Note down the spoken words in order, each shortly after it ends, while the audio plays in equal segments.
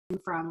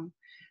from.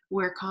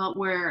 We're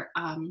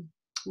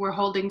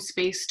holding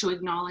space to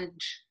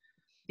acknowledge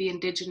the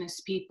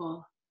Indigenous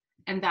people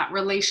and that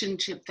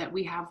relationship that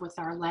we have with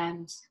our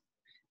lands.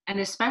 And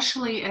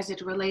especially as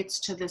it relates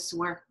to this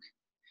work.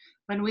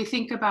 When we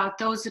think about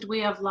those that we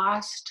have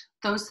lost,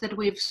 those that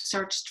we've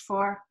searched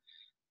for,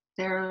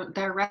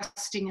 they're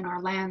resting in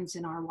our lands,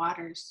 in our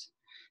waters.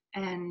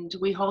 And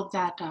we hold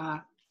that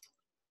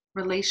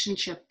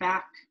relationship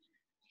back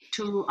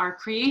to our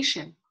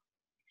creation.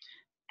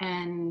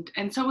 And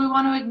so we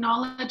want to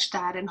acknowledge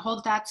that and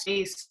hold that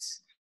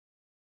space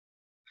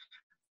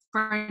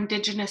for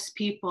Indigenous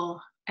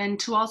people, and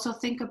to also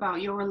think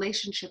about your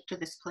relationship to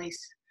this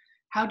place.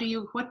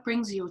 What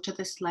brings you to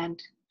this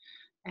land?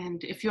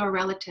 And if you're a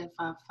relative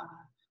of,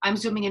 I'm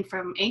zooming in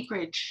from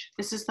Anchorage,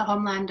 this is the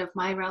homeland of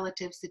my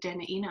relatives, the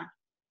Dena'ina.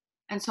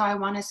 And so I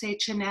want to say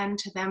Chinan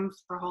to them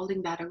for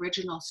holding that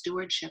original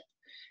stewardship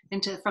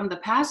from the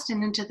past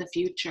and into the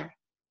future.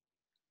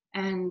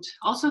 And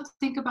also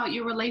think about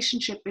your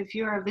relationship if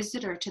you're a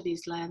visitor to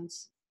these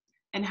lands.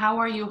 And how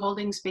are you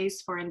holding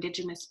space for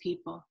Indigenous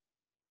people?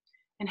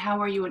 And how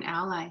are you an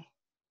ally?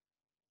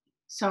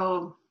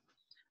 So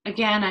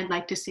again, I'd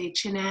like to say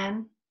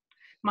Chinan,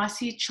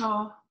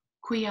 Masicho,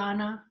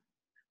 Kuyana,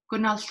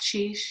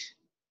 Gunalchish,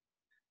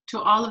 to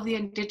all of the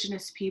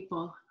Indigenous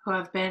people who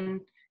have been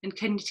and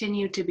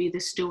continue to be the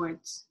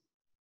stewards.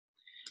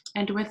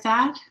 And with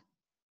that,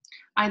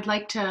 I'd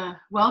like to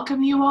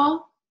welcome you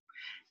all.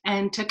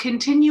 And to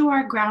continue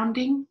our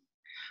grounding,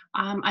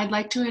 I'd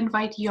like to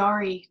invite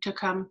Yari to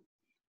come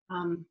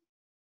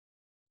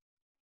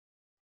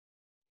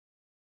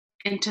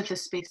into the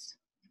space.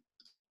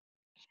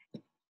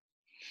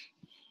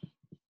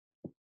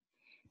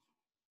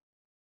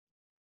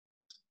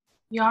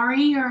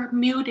 Yari, you're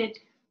muted.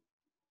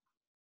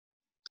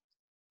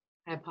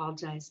 I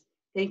apologize.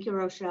 Thank you,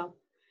 Rochelle.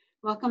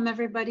 Welcome,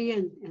 everybody,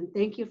 and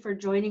thank you for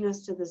joining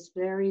us to this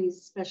very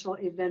special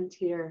event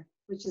here,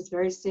 which is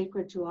very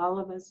sacred to all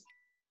of us.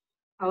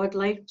 I would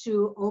like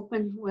to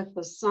open with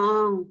a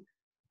song,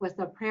 with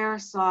a prayer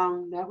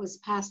song that was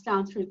passed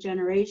down through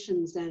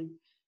generations, and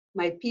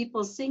my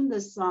people sing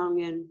this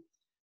song, and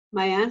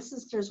my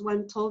ancestors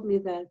once told me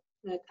that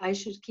I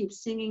should keep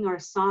singing our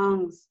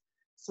songs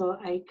so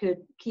I could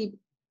keep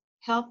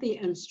healthy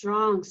and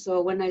strong.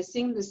 So when I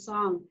sing the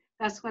song,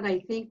 that's what I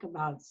think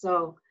about.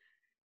 So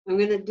I'm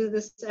going to do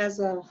this as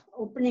an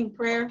opening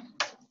prayer.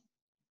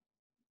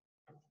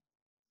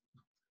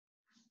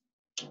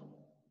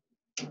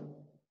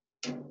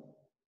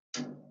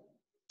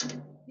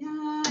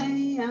 Yeah,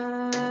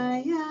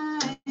 yeah,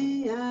 yeah, yeah,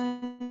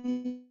 yeah,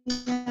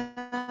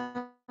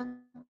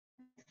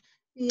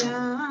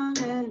 yeah,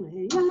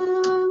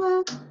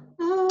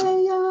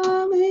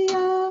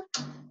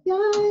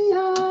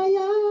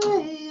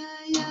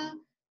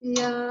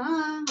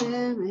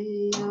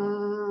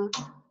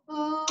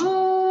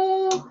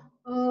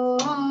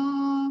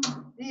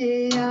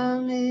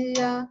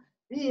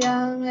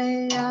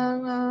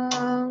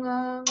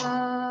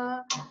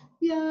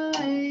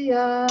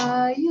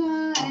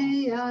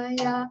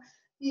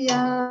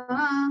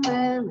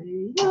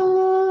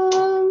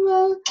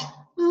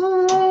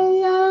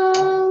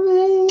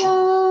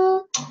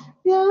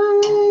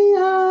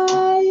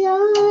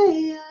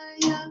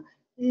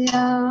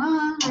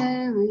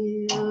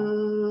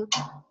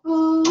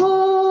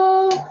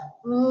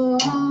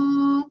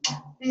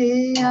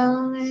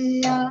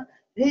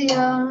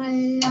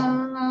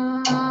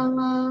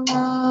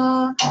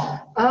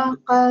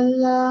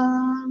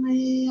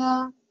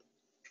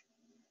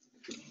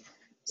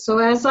 So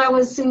as I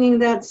was singing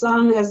that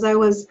song, as I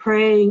was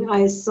praying,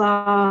 I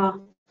saw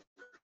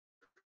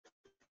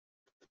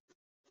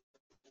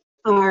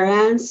our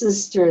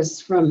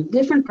ancestors from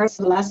different parts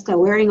of Alaska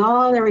wearing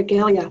all their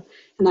regalia.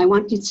 And I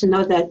want you to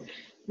know that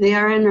they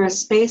are in our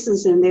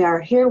spaces and they are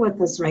here with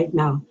us right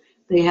now.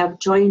 They have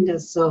joined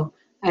us. So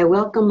I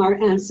welcome our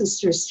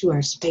ancestors to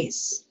our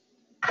space.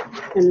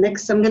 And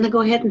next, I'm going to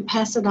go ahead and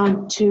pass it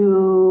on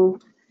to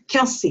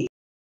Kelsey.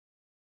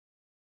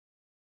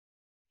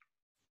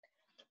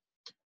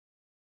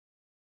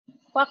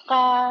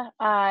 Waka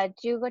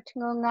jugot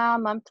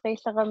ngunga mamtre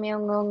sa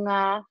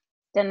ngunga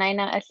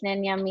danaina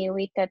asnenya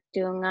miwita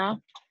tunga.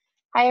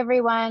 Hi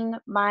everyone,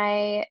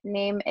 my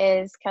name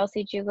is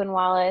Kelsey Jugun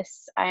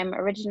Wallace. I'm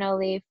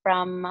originally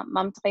from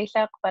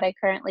Mamtresak, but I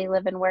currently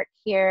live and work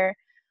here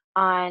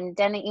on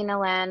Dena'ina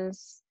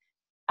lands.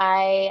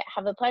 I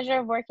have the pleasure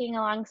of working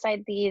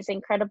alongside these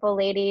incredible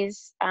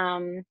ladies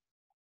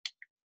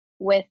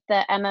with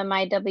the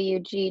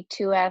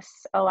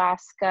MMIWG2S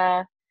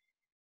Alaska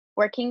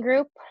working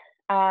group.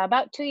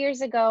 About 2 years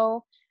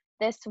ago,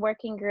 this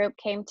working group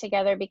came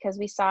together because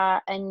we saw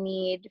a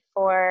need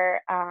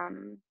for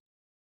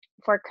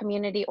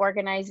community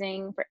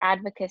organizing, for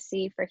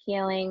advocacy, for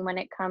healing when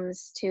it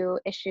comes to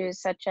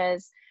issues such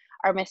as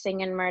our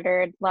missing and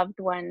murdered loved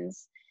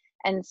ones.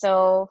 And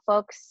so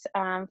folks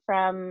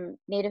from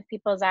Native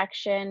Peoples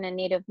Action and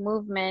Native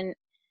Movement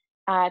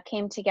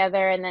came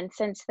together, and then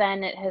since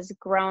then it has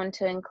grown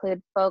to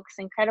include folks,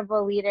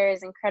 incredible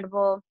leaders,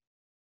 incredible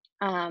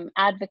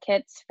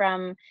advocates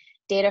from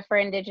Data for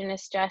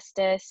Indigenous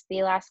Justice, the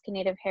Alaska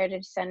Native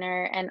Heritage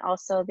Center, and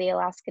also the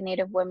Alaska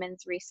Native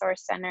Women's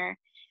Resource Center.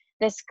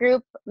 This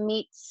group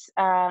meets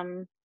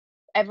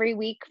every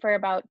week for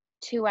about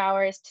 2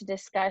 hours to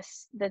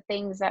discuss the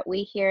things that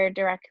we hear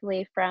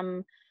directly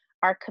from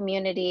our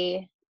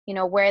community, you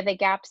know, where the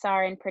gaps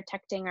are in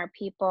protecting our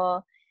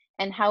people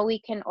and how we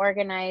can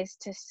organize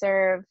to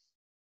serve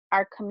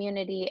our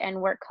community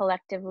and work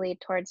collectively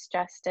towards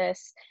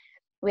justice.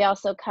 We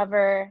also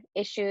cover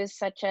issues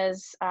such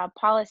as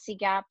policy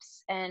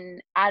gaps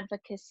and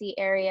advocacy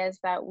areas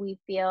that we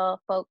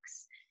feel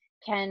folks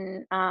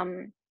can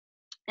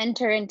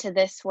enter into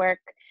this work.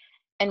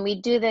 And we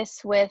do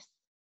this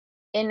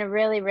in a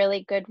really,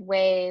 really good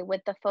way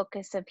with the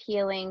focus of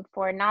healing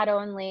for not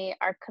only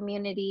our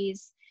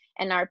communities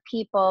and our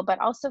people, but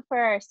also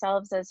for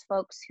ourselves as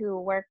folks who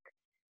work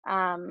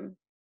on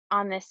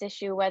this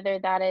issue, whether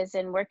that is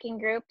in working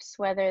groups,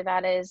 whether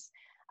that is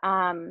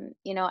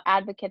you know,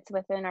 advocates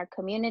within our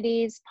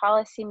communities,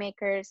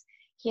 policymakers.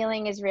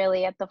 Healing is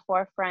really at the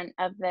forefront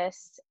of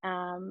this,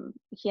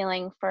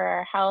 healing for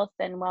our health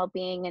and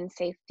well-being and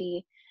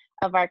safety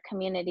of our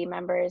community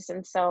members.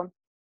 And so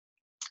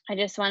I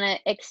just want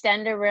to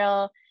extend a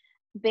real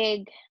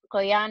big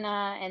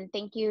koyana and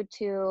thank you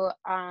to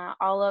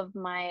all of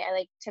my, I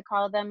like to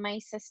call them my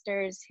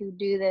sisters who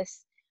do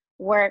this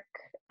work,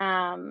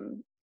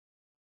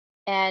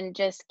 and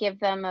just give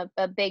them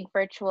a big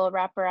virtual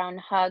wraparound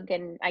hug.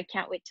 And I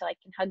can't wait till I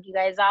can hug you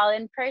guys all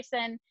in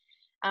person.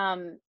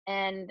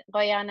 And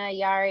Goyana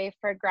Yari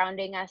for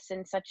grounding us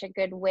in such a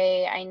good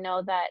way. I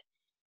know that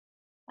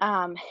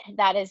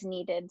that is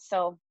needed.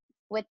 So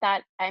with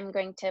that, I'm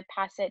going to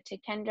pass it to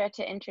Kendra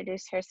to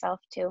introduce herself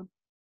too.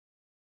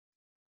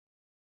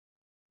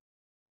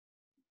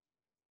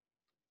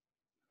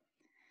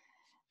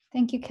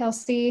 Thank you,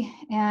 Kelsey.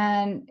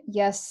 And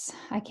yes,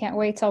 I can't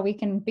wait till we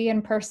can be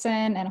in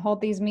person and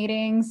hold these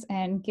meetings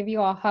and give you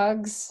all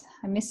hugs.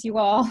 I miss you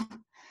all.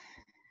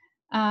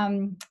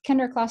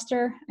 Kendra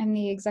Kloster, I'm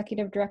the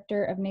Executive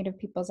Director of Native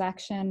Peoples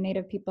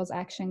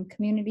Action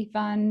Community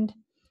Fund.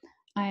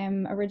 I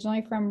am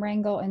originally from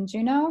Wrangell and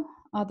Juneau,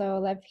 although I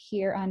live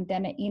here on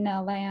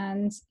Dena'ina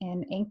lands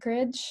in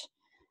Anchorage.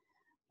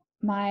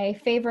 My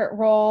favorite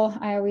role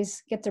I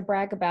always get to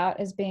brag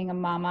about is being a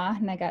mama,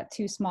 and I got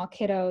 2 small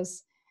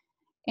kiddos.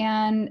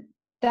 And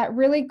that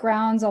really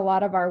grounds a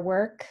lot of our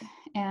work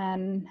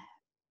and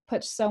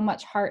puts so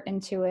much heart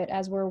into it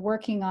as we're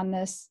working on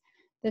this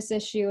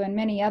issue and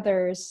many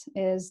others,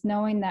 is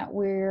knowing that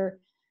we're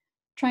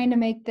trying to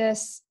make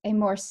this a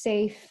more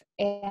safe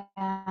and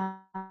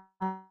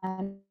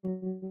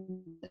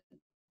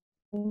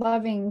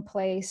loving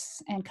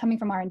place, and coming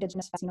from our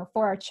Indigenous, you know,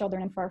 for our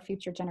children and for our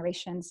future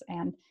generations.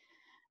 And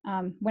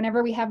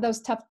whenever we have those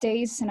tough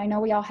days, and I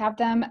know we all have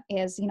them,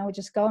 is, you know, we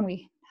just go and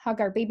we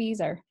hug our babies,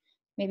 or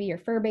maybe your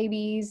fur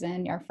babies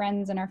and our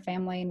friends and our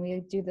family, and we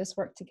do this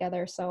work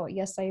together. So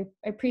yes, I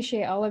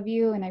appreciate all of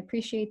you, and I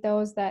appreciate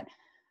those that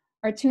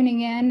are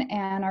tuning in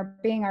and are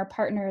being our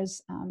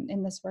partners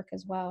in this work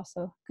as well.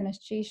 So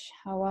Guneshish,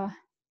 Hawa,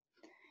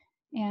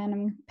 and I'm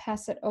going to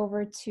pass it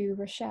over to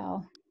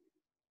Rochelle.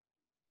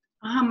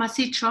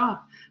 Masicho.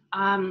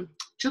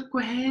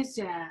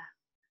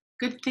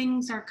 Good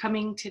things are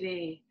coming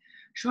today.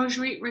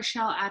 Shojrit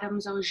Rochelle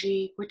Adams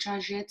Oji,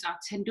 Guchajet at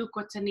Sendu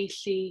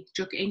Kotanisi,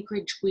 Juk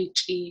Anchorage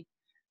Guichi,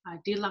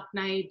 Dilak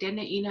Nai,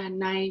 Dena'ina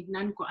Nai,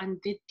 Nanko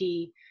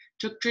Anditi,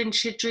 Jukdrin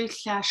Shidri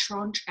slash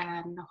Ronch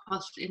and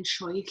Hoth in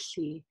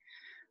Shoisi.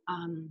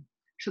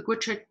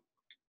 Shugutrit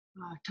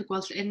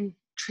Tugwals in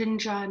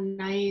Trinja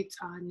Night,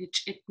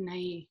 Nich It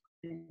Nai,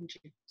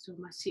 so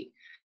Masi.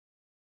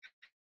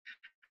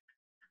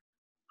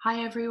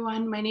 Hi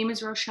everyone, my name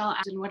is Rochelle,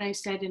 and what I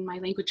said in my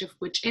language of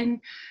Gwich'in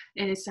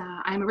is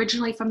I'm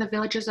originally from the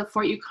villages of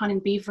Fort Yukon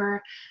and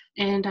Beaver,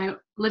 and I'm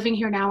living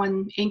here now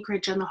in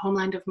Anchorage on the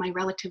homeland of my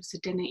relatives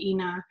at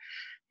Dena'ina,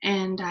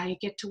 and I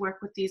get to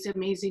work with these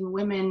amazing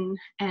women,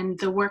 and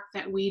the work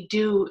that we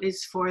do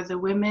is for the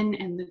women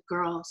and the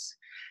girls,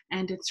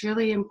 and it's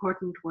really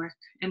important work,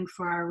 and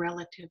for our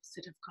relatives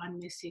that have gone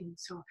missing.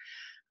 So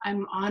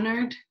I'm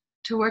honored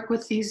to work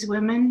with these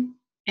women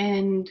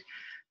and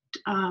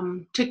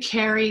to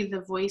carry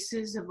the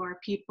voices of our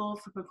people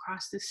from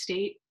across the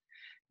state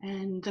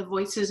and the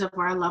voices of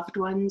our loved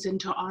ones, and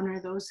to honor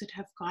those that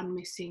have gone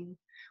missing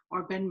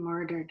or been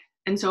murdered.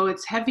 And so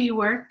it's heavy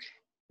work.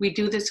 We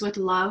do this with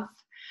love,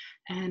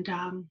 and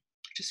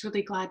just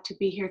really glad to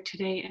be here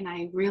today. And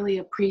I really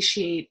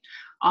appreciate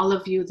all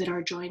of you that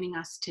are joining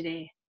us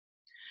today.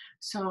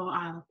 So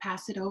I'll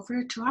pass it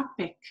over to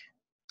Akpik.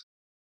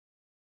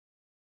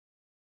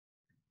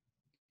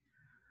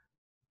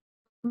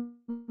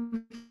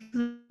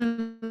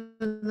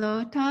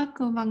 Lota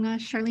Kumanga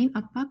Charlene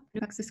Apak,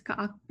 Praxiska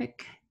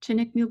Akpik,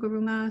 Chinik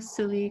Mugurunga,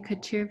 Suli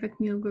Kachirvik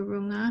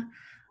Mugurunga,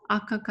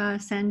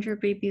 Akaka Sandra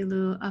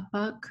Babylu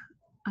Apak,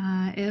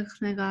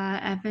 Ilknaga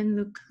Evan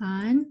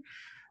Luklan,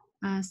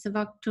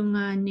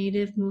 Savaktunga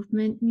Native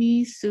Movement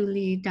Me,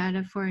 Suli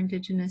Data for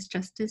Indigenous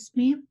Justice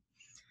Me.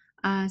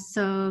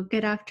 So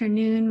good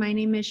afternoon. My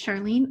name is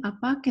Charlene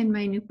Apak and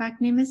my Nupak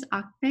name is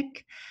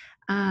Akpik.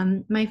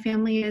 My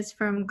family is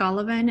from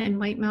Golovin in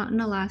White Mountain,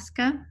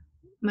 Alaska.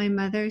 My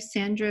mother,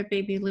 Sandra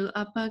Baby Lou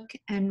Upuk,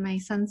 and my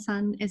son's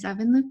son is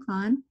Evan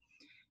Luklan.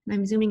 And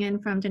I'm zooming in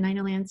from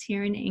Denina Lands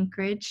here in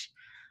Anchorage.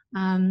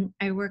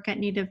 I work at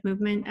Native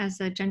Movement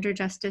as a Gender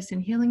Justice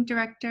and Healing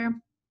Director,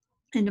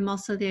 and I'm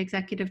also the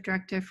Executive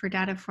Director for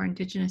Data for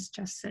Indigenous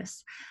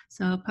Justice.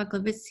 So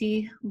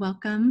Paglavitsi,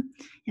 welcome,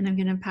 and I'm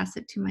gonna pass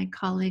it to my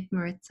colleague,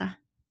 Maritza.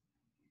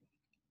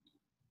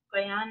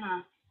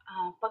 Kayana,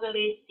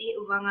 pagalesi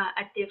uvanga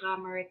atira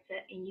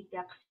Maritza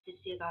initak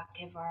sisira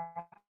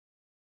kevara.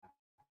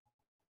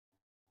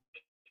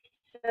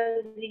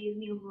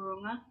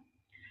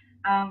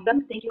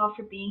 Thank you all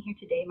for being here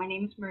today. My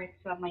name is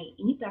Maritza. My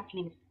initak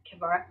name is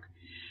Kevarak.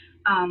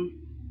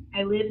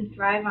 I live and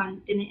thrive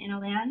on Dena'ina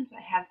lands.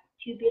 I have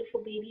 2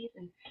 beautiful babies,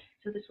 and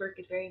so this work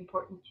is very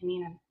important to me,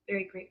 and I'm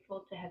very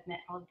grateful to have met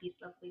all of these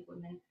lovely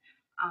women.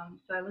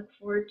 So I look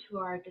forward to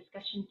our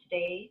discussion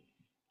today,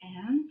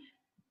 and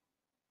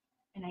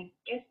I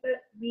guess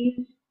that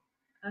leaves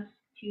us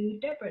to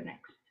Deborah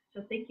next.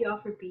 So thank you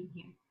all for being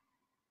here.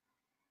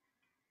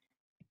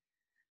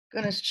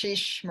 Goodness,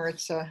 Chish,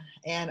 Maritza,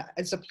 and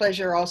it's a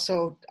pleasure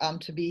also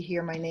to be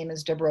here. My name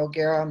is Deborah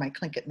O'Gara. My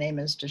Tlingit name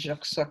is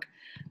Dejuksook.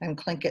 I'm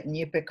Tlingit and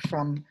Yupik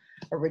from,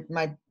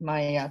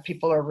 my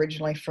people are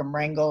originally from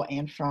Wrangell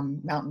and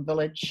from Mountain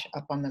Village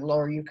up on the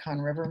lower Yukon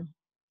River.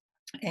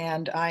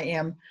 And I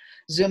am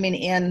zooming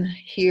in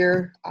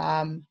here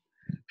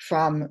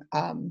from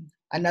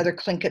another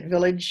Tlingit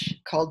village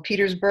called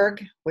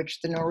Petersburg, which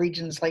the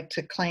Norwegians like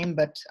to claim,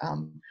 but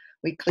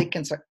we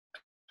Tlingits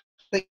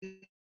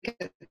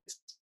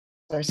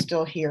are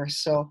still here.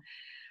 So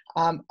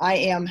I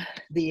am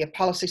the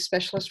policy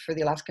specialist for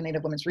the Alaska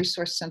Native Women's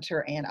Resource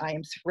Center, and I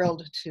am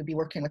thrilled to be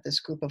working with this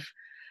group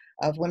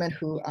of women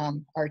who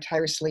are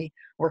tirelessly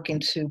working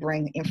to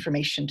bring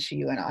information to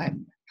you. And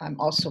I'm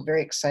also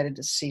very excited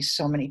to see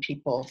so many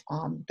people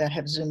that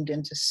have zoomed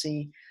in to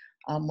see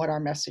what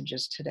our message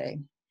is today.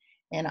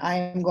 And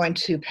I'm going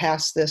to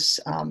pass this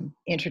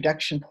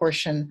introduction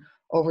portion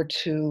over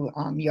to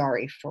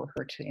Yari for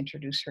her to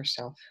introduce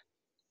herself.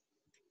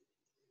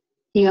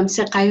 Igam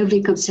se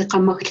kayuli kam se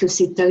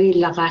kamaklusitari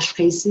lagal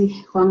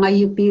kaisi. Wanga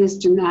yupi is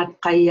junat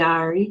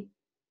kayari.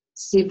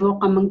 Sivo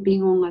kamang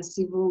pingo nga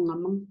sivo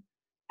ngamang.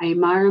 Ay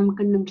maram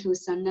ka ng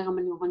klusan na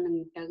kaman ko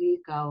ng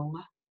itari kao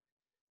nga.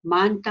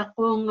 Manta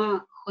ko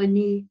nga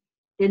kuni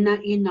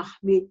Dena'ina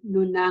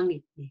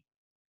nunangit ni.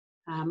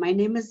 My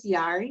name is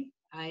Yari.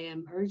 I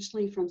am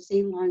originally from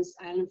St. Lawrence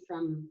Island,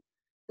 from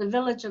the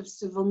village of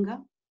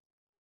Sivunga.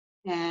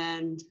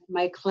 And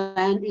my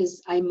clan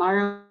is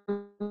Aymara,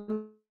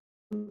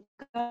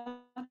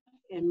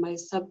 and my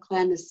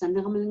sub-clan is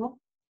Sanagamalingok.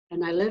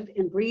 And I live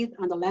and breathe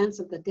on the lands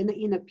of the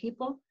Dena'ina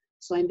people.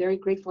 So I'm very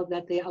grateful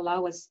that they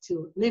allow us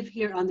to live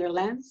here on their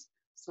lands.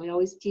 So I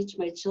always teach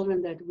my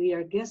children that we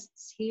are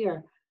guests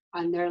here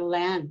on their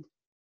land.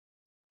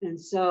 And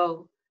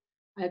so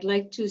I'd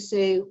like to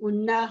say,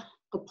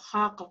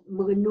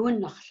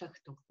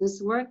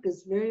 this work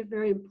is very,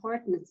 very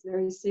important. It's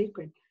very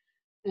sacred.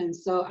 And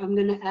so I'm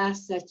going to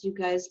ask that you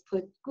guys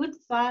put good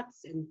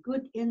thoughts and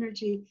good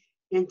energy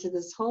into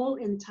this whole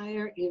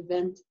entire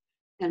event,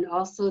 and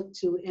also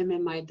to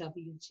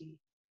MMIWG.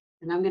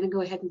 And I'm going to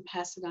go ahead and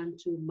pass it on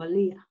to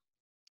Malia.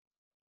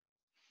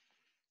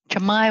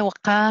 Chamai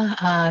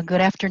Waka,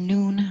 good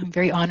afternoon. I'm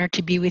very honored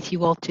to be with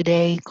you all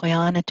today.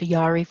 Koyana to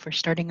Yari for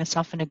starting us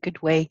off in a good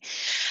way.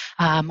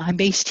 I'm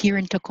based here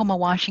in Tacoma,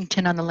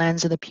 Washington, on the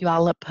lands of the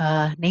Puyallup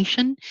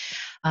Nation.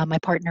 My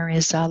partner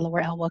is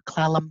Laura Elwa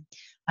Clallam.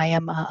 I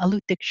am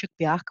Alutik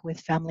Shukbiak with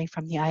family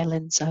from the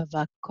islands of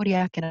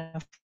Kodiak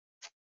and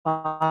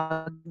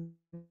Afognak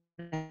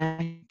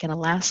in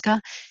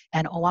Alaska,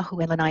 and Oahu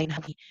and Lanai.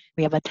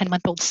 We have a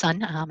 10-month-old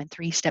son and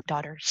 3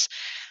 stepdaughters.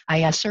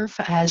 I serve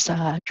as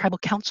a tribal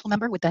council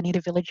member with the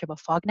native village of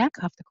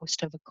Afognak off the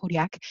coast of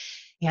Kodiak,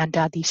 and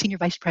the senior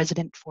vice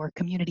president for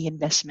community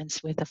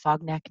investments with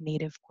Afognak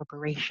Native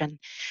Corporation,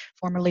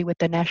 formerly with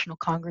the National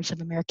Congress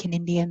of American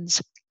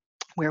Indians,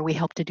 where we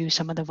helped to do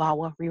some of the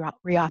VAWA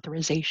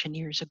reauthorization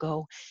years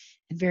ago.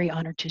 And very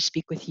honored to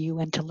speak with you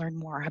and to learn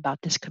more about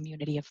this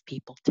community of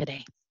people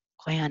today.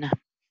 Koyana.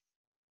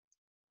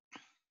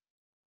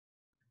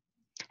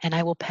 And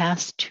I will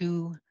pass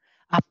to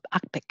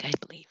Akpik, I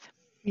believe.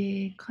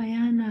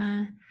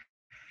 Koyana.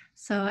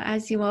 So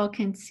as you all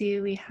can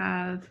see,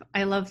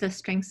 I love the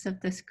strengths of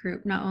this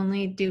group. Not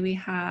only do we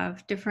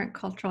have different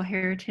cultural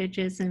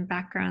heritages and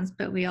backgrounds,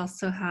 but we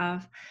also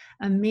have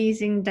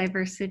amazing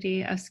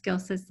diversity of skill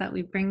sets that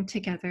we bring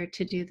together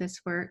to do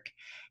this work.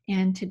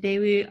 And today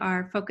we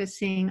are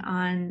focusing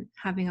on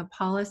having a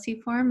policy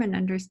form and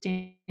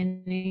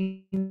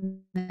understanding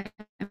the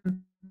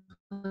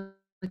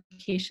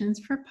implications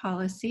for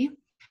policy.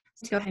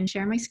 Let's go ahead and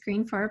share my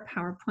screen for our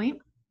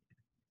PowerPoint.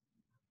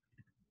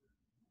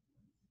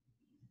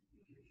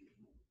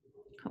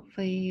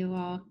 Hopefully you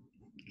all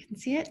can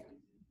see it.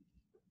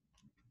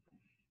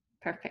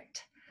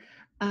 Perfect.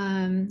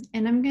 And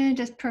I'm going to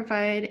just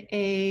provide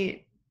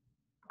a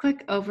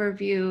quick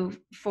overview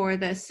for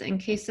this in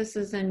case this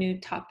is a new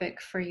topic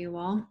for you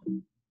all.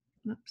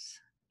 Oops,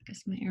 I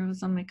guess my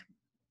arrow's on my,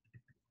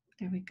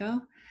 there we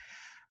go.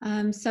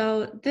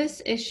 So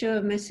this issue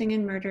of missing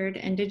and murdered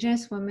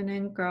Indigenous women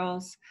and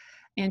girls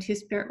and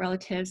Two-Spirit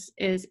relatives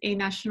is a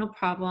national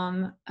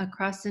problem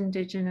across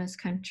Indigenous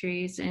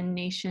countries and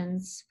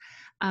nations.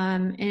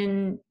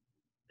 And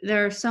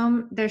there's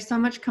so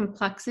much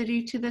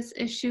complexity to this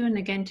issue. And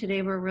again,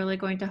 today we're really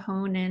going to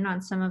hone in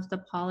on some of the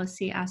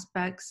policy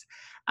aspects.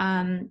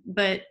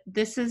 But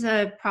this is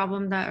a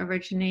problem that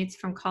originates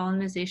from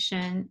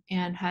colonization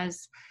and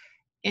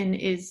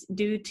is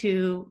due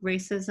to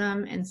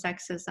racism and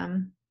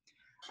sexism.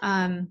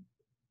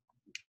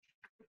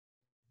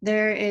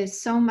 There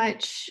is so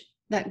much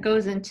that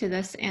goes into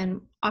this, and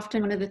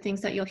often one of the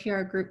things that you'll hear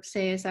our group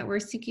say is that we're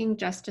seeking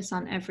justice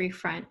on every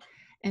front.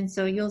 And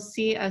so you'll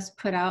see us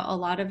put out a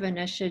lot of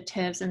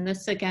initiatives, and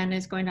this again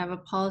is going to have a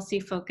policy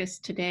focus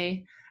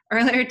today.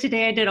 Earlier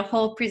today, I did a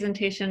whole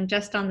presentation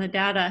just on the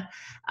data.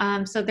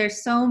 So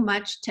there's so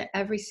much to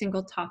every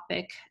single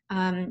topic,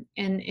 and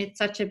it's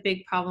such a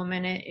big problem,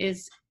 and it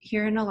is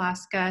here in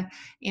Alaska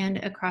and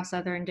across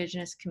other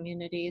Indigenous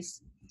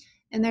communities.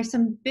 And there's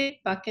some big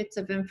buckets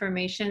of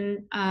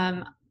information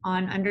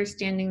on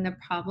understanding the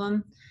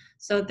problem.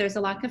 So there's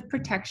a lack of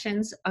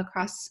protections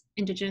across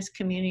Indigenous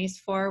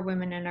communities for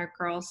women and our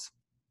girls.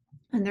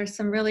 And there's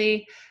some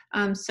really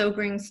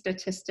sobering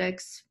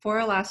statistics. For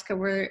Alaska,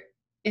 we're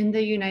in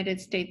the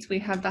United States, we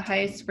have the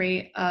highest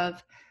rate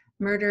of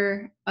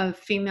murder of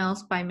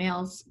females by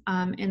males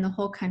in the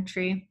whole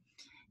country.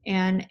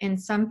 And in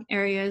some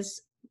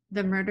areas,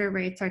 the murder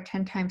rates are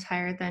 10 times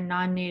higher than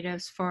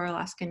non-natives for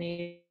Alaska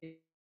Native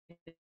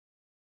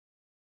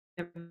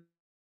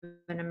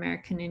and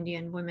American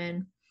Indian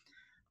women.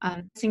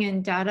 Missing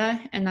in data,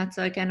 and that's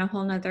again a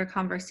whole nother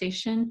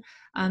conversation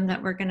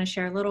that we're going to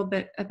share a little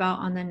bit about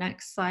on the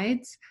next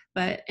slides.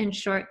 But in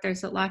short,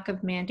 there's a lack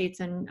of mandates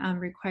and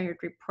required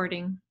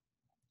reporting.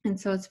 And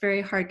so it's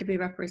very hard to be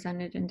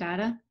represented in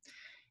data.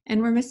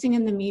 And we're missing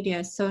in the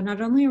media. So not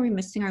only are we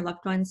missing our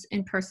loved ones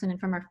in person and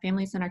from our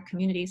families and our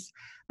communities,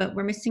 but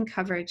we're missing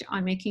coverage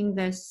on making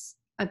this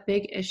a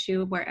big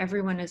issue where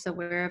everyone is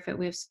aware of it.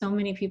 We have so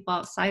many people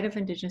outside of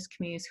Indigenous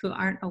communities who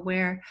aren't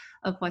aware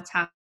of what's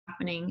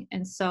happening.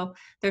 And so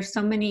there's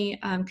so many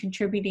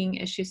contributing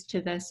issues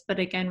to this. But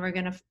again, we're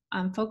going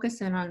to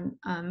focus in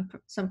on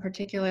some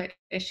particular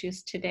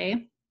issues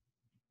today.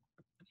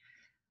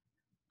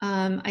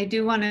 I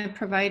do want to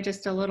provide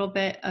just a little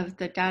bit of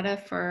the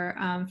data for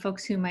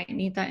folks who might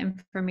need that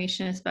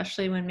information,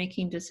 especially when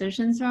making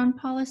decisions around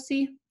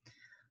policy.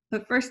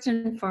 But first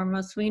and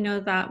foremost, we know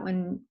that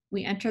when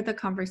we enter the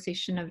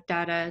conversation of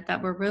data, that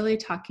we're really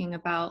talking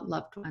about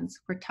loved ones.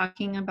 We're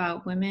talking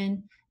about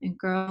women and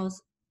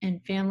girls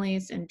and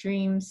families and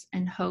dreams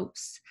and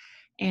hopes.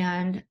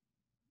 And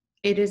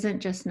it isn't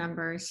just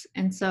numbers.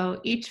 And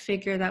so each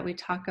figure that we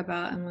talk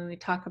about, and when we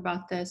talk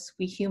about this,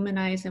 we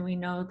humanize and we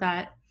know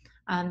that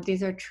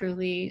these are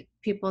truly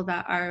people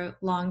that are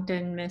longed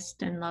and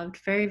missed and loved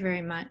very,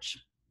 very much.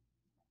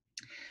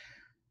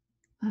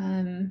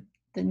 The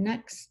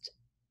next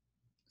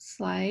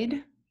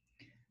slide.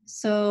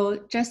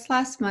 So just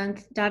last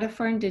month, Data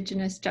for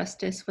Indigenous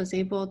Justice was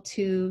able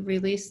to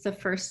release the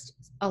first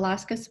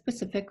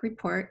Alaska-specific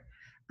report.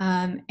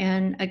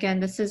 And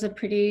again, this is a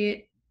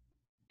pretty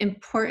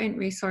important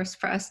resource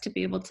for us to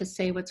be able to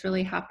say what's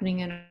really happening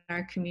in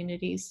our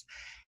communities.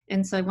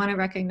 And so I want to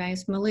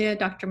recognize Malia,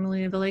 Dr.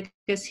 Malia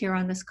Villegas here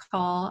on this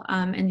call,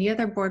 and the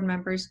other board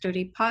members,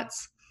 Jody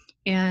Potts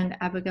and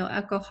Abigail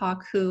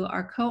Echohawk, who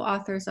are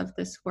co-authors of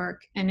this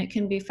work, and it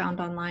can be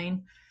found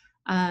online.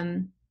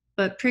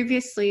 But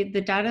previously,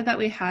 the data that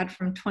we had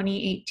from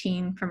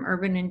 2018 from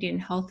Urban Indian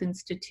Health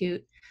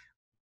Institute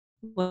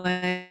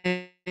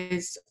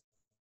was,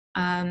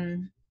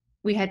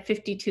 we had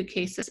 52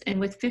 cases, and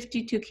with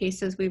 52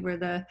 cases, we were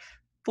the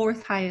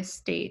 4th highest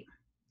state.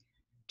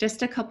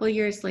 Just a couple of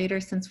years later,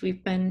 since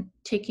we've been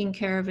taking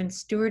care of and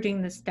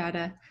stewarding this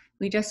data,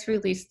 we just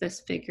released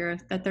this figure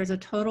that there's a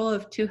total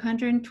of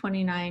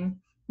 229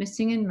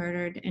 missing and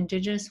murdered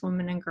Indigenous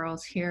women and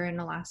girls here in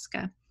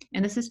Alaska.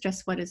 And this is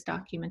just what is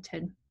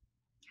documented.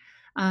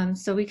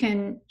 So we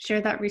can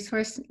share that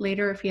resource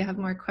later if you have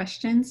more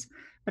questions,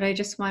 but I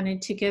just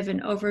wanted to give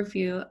an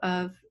overview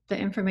of the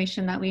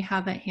information that we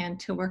have at hand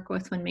to work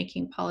with when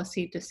making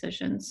policy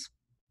decisions.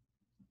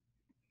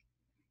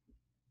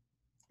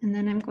 And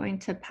then I'm going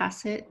to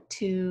pass it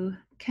to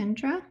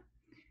Kendra,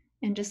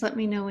 and just let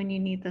me know when you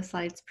need the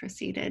slides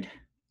proceeded.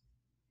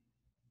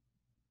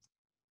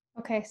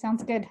 Okay,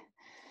 sounds good.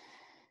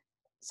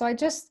 So I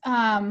just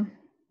want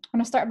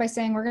to start by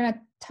saying we're going to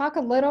talk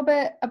a little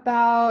bit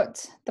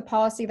about the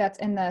policy that's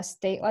in the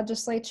state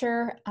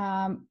legislature.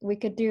 We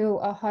could do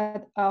a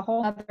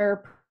whole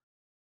other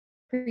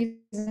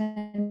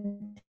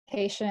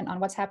presentation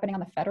on what's happening on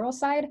the federal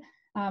side.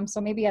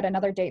 So maybe at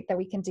another date that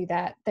we can do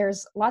that.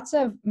 There's lots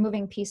of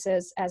moving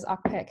pieces, as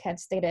Afognak had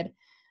stated.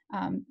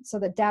 So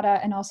the data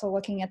and also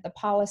looking at the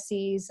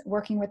policies,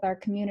 working with our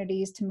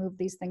communities to move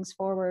these things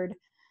forward.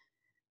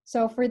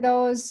 So for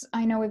those,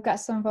 I know we've got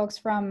some folks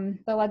from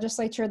the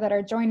legislature that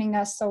are joining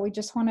us, so we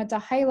just wanted to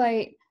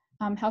highlight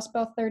House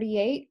Bill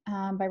 38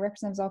 by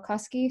Representative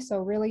Zolkowski. So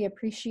really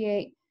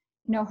appreciate,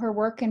 her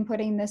work in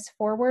putting this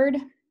forward.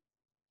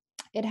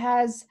 It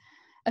has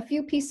a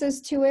few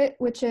pieces to it,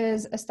 which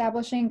is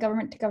establishing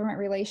government-to-government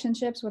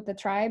relationships with the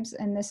tribes.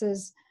 And this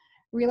is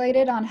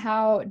related on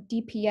how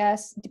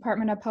DPS,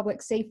 Department of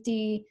Public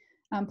Safety,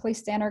 Police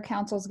Standard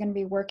Council is going to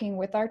be working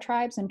with our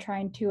tribes and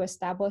trying to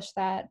establish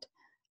that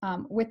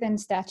within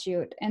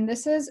statute. And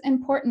this is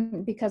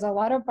important because a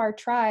lot of our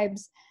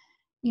tribes,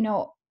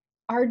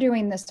 are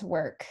doing this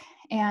work.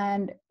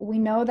 And we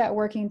know that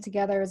working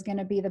together is going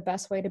to be the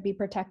best way to be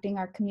protecting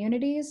our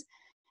communities,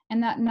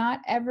 and that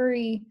not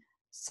every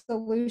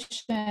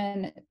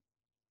solution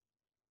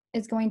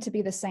is going to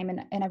be the same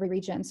in every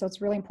region. So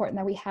it's really important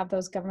that we have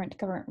those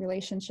government-to-government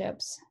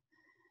relationships.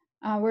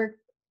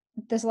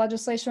 This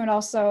legislation would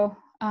also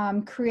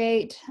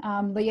create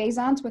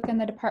liaisons within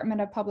the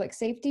Department of Public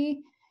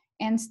Safety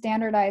and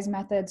standardize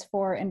methods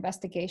for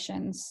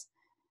investigations.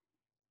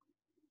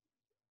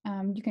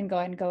 You can go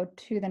ahead and go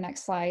to the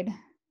next slide.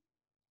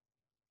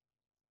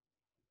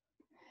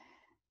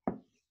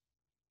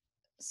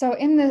 So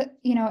in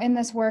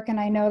this work, and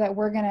I know that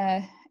we're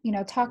gonna,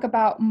 talk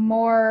about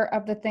more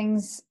of the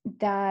things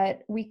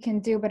that we can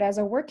do, but as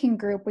a working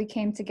group, we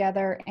came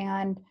together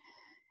and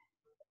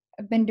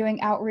have been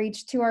doing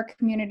outreach to our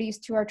communities,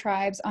 to our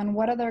tribes, on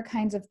what other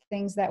kinds of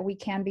things that we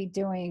can be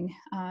doing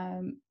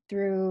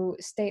through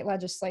state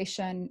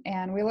legislation.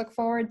 And we look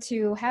forward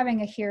to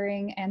having a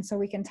hearing, and so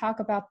we can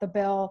talk about the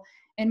bill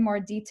in more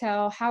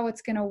detail, how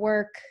it's gonna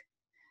work,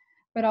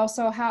 but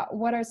also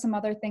what are some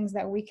other things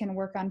that we can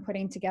work on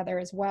putting together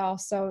as well.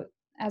 So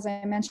as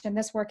I mentioned,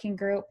 this working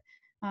group,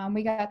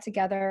 we got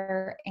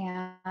together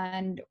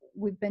and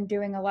we've been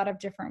doing a lot of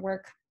different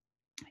work.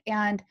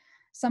 And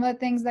some of the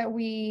things that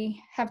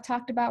we have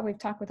talked about, we've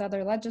talked with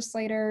other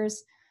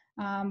legislators,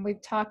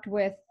 we've talked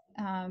with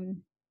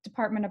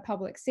Department of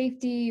Public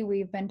Safety,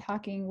 we've been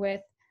talking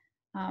with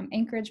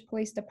Anchorage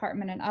Police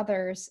Department and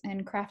others,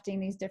 and crafting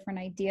these different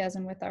ideas,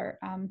 and with our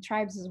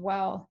tribes as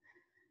well.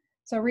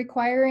 So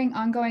requiring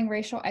ongoing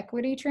racial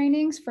equity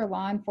trainings for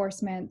law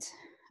enforcement.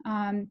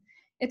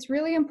 It's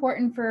really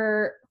important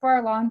for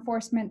our law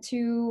enforcement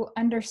to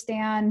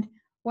understand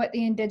what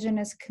the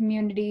Indigenous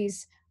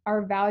communities,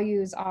 our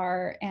values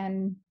are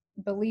and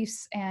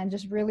beliefs, and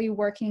just really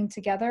working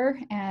together.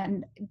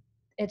 And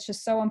it's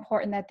just so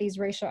important that these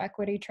racial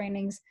equity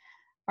trainings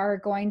are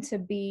going to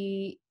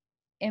be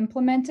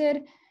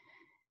implemented.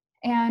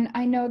 And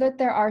I know that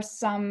there are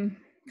some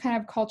kind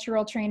of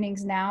cultural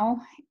trainings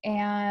now,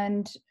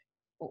 and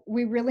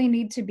we really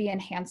need to be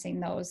enhancing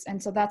those.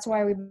 And so that's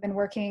why we've been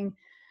working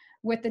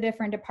with the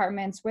different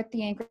departments, with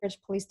the Anchorage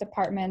Police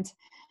Department,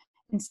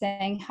 and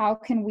saying, how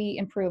can we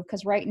improve?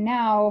 Because right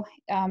now,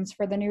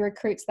 for the new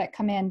recruits that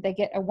come in, they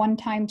get a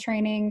one-time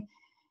training,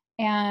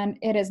 and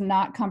it is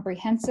not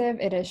comprehensive.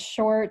 It is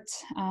short.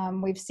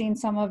 We've seen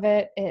some of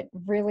it. It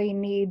really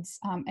needs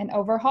an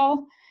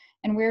overhaul.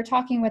 And we're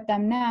talking with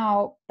them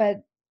now,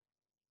 but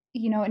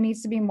it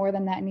needs to be more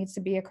than that. It needs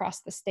to be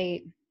across the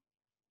state.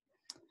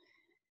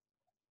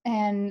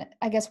 And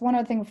I guess one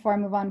other thing before I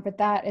move on with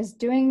that is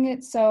doing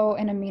it so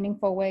in a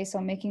meaningful way.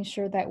 So making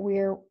sure that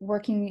we're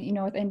working,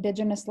 with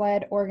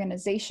Indigenous-led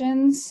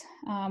organizations,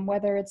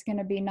 whether it's going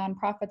to be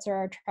nonprofits or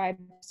our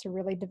tribes, to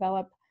really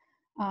develop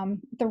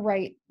the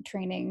right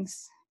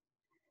trainings.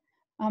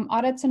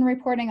 Audits and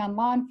reporting on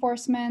law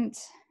enforcement,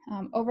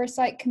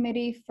 oversight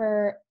committee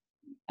for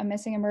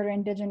missing and murdered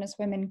Indigenous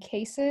women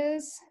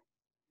cases.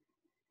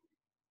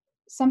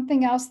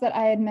 Something else that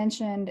I had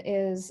mentioned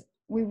is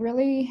we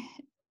really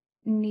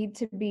need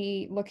to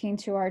be looking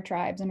to our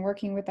tribes and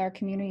working with our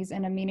communities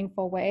in a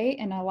meaningful way,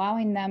 and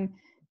allowing them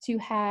to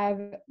have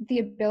the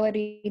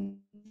ability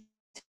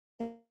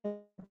to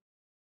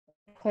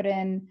put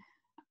in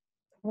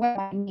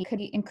what could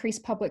be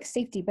increased public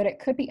safety, but it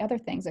could be other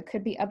things. It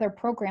could be other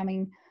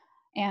programming.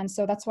 And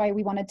so that's why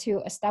we wanted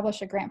to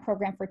establish a grant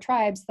program for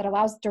tribes that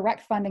allows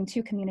direct funding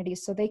to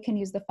communities, so they can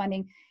use the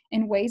funding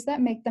in ways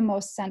that make the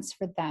most sense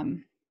for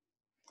them.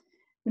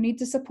 We need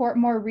to support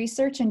more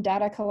research and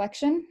data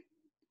collection.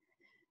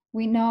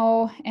 We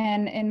know,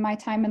 and in my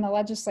time in the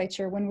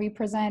legislature, when we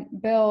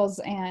present bills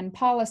and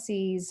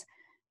policies,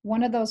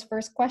 one of those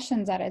first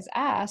questions that is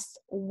asked,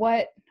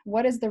 what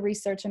is the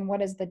research and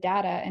what is the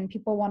data? And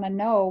people want to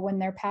know when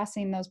they're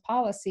passing those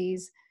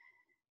policies,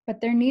 but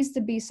there needs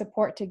to be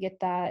support to get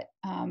that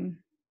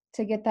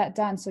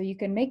done, so you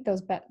can make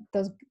those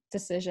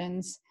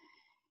decisions.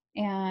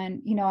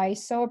 And I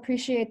so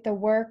appreciate the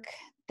work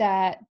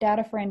that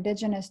Data for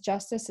Indigenous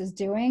Justice is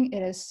doing.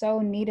 It is so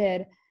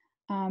needed.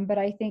 But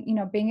I think,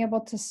 being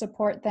able to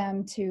support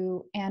them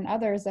and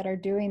others that are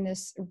doing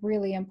this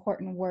really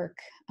important work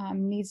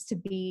needs to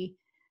be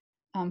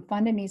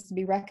funded, needs to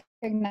be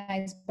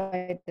recognized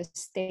by the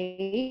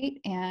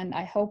state. And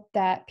I hope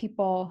that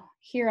people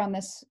here on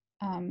this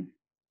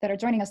that are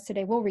joining us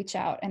today will reach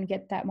out and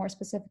get that more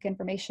specific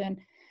information.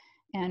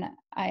 And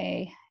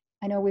I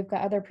know we've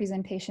got other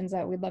presentations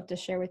that we'd love to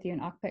share with you,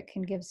 and Akpik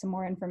can give some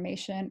more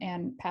information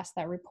and pass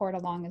that report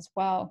along as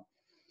well.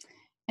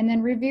 And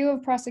then review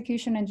of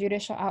prosecution and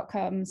judicial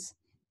outcomes.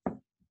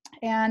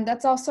 And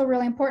that's also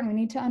really important. We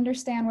need to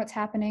understand what's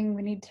happening.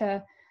 We need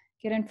to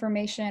get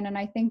information. And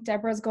I think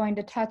Deborah's going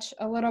to touch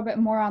a little bit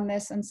more on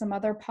this and some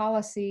other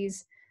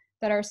policies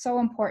that are so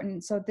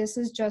important. So this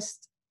is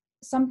just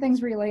some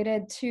things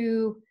related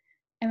to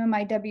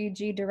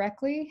MMIWG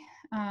directly.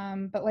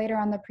 But later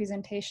on the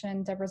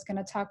presentation, Deborah's going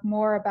to talk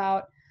more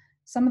about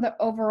some of the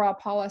overall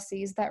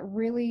policies that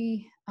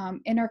really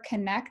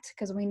interconnect,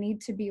 because we need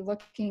to be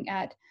looking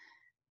at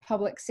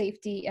public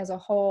safety as a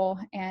whole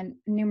and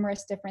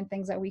numerous different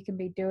things that we can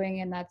be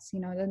doing. And that's,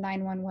 you know, the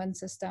 911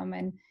 system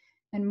and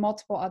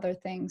multiple other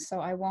things. So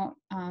I won't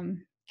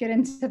get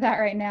into that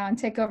right now and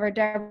take over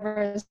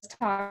Deborah's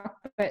talk,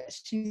 but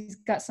she's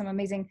got some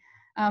amazing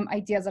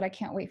ideas that I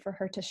can't wait for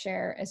her to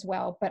share as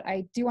well. But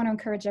I do want to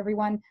encourage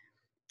everyone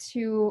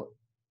to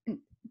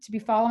be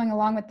following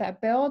along with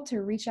that bill,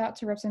 to reach out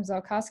to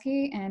Representative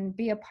Zelkowski and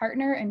be a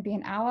partner and be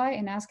an ally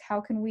and ask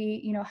how can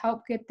we, you know,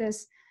 help get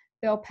this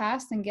bill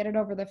passed and get it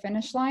over the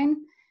finish line.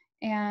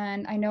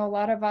 And I know a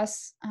lot of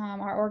us,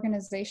 our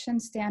organization,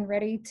 stand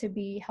ready to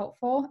be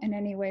helpful in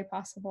any way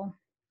possible.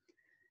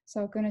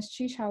 So Gunas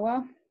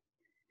Chichawa.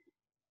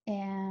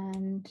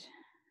 And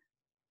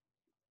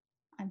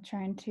I'm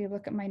trying to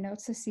look at my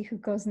notes to see who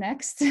goes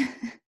next.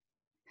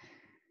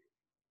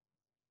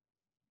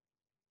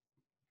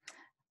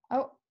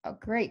 Oh,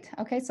 great.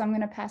 Okay, so I'm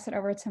going to pass it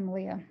over to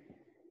Malia.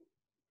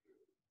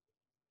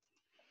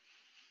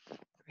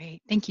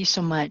 Great, thank you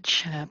so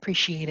much.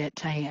 Appreciate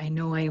it. I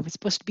know I was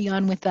supposed to be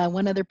on with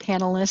one other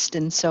panelist,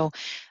 and so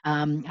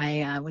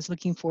I was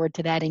looking forward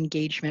to that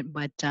engagement,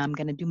 but I'm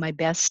going to do my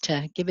best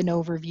to give an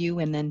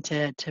overview and then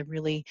to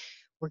really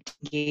work to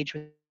engage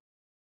with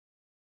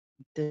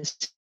this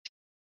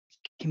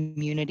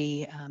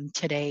community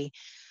today.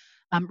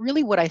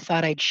 Really what I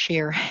thought I'd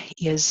share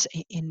is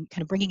in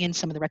kind of bringing in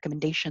some of the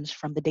recommendations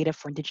from the Data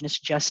for Indigenous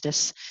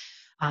Justice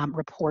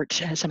report,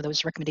 some of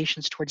those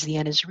recommendations towards the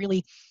end is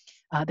really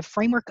the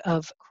framework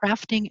of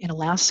crafting an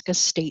Alaska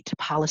state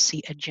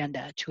policy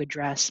agenda to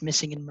address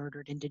missing and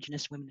murdered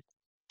Indigenous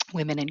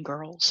women and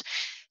girls.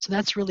 So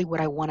that's really what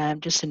I want to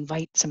just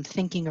invite some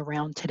thinking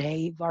around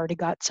today. We've already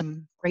got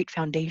some great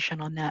foundation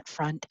on that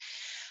front.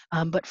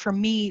 But for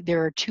me,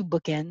 there are two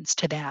bookends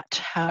to that,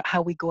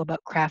 how we go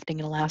about crafting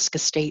an Alaska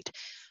state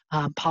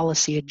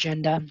policy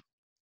agenda.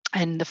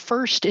 And the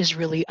first is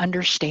really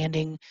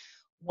understanding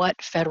what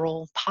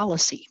federal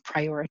policy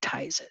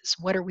prioritizes.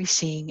 What are we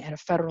seeing at a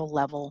federal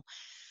level?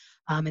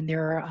 And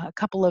there are a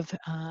couple of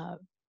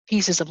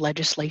pieces of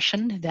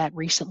legislation that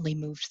recently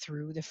moved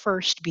through, the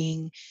first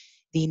being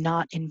the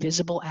Not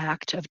Invisible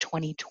Act of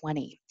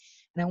 2020.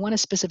 And I want to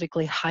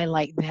specifically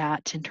highlight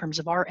that in terms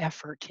of our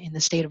effort in the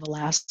state of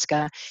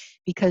Alaska,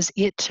 because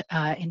it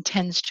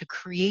intends to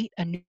create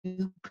a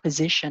new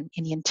position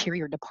in the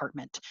Interior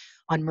Department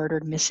on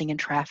murdered, missing, and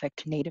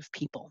trafficked Native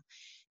people.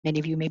 Many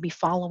of you may be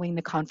following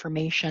the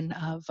confirmation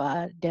of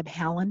Deb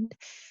Haaland,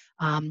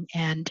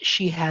 and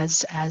she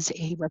has, as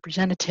a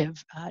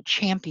representative,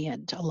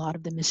 championed a lot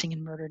of the missing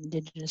and murdered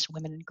Indigenous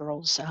women and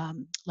girls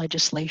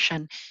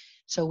legislation.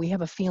 So we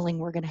have a feeling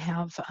we're going to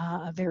have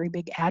a very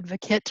big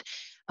advocate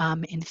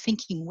in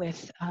thinking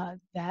with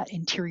that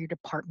Interior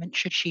Department,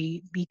 should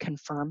she be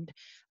confirmed,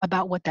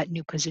 about what that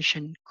new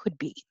position could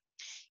be.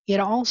 It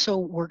also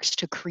works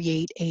to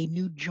create a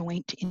new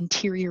joint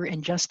Interior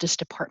and Justice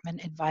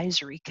Department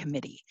advisory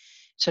committee.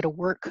 So to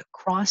work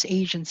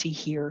cross-agency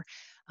here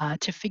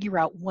to figure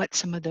out what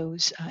some of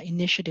those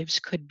initiatives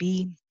could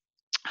be,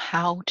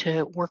 how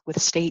to work with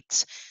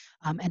states,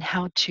 and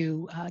how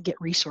to get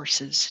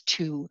resources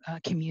to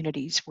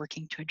communities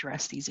working to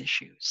address these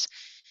issues.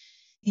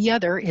 The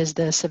other is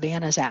the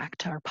Savannah's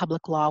Act, our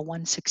Public Law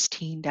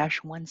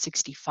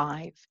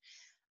 116-165.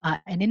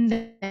 And in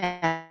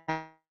that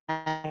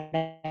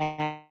act,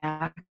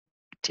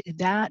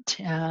 that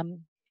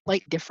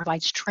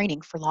provides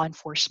training for law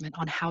enforcement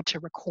on how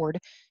to record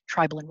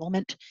tribal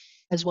enrollment,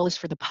 as well as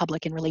for the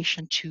public in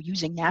relation to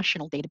using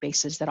national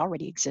databases that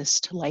already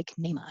exist, like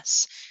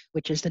NAMUS,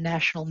 which is the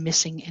National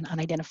Missing and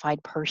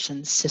Unidentified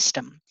Persons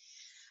System.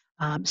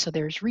 So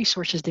there's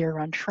resources there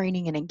around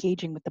training and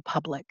engaging with the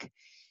public.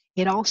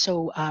 It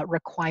also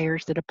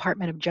requires the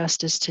Department of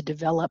Justice to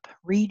develop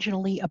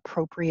regionally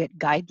appropriate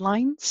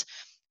guidelines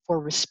for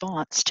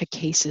response to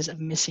cases of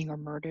missing or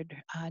murdered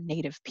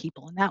Native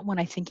people. And that one,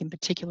 I think in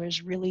particular,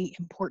 is really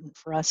important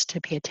for us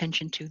to pay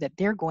attention to, that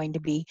they're going to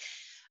be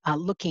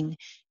looking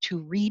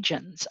to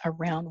regions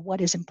around what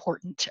is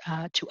important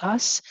to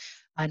us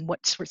and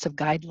what sorts of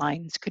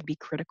guidelines could be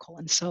critical.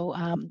 And so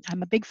I'm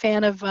a big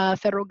fan of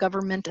federal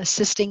government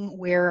assisting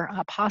where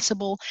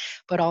possible,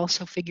 but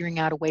also figuring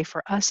out a way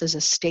for us as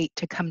a state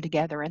to come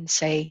together and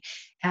say,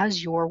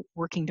 as you're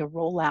working to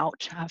roll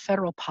out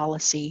federal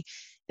policy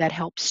that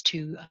helps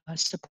to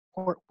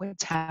support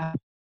what's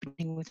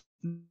happening with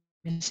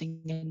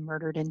missing and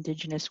murdered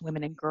Indigenous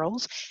women and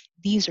girls,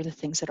 these are the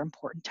things that are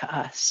important to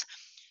us.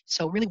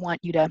 So really want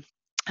you to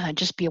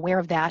just be aware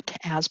of that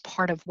as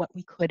part of what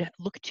we could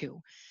look to.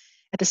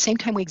 At the same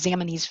time we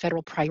examine these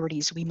federal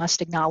priorities, we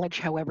must acknowledge,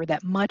 however,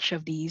 that much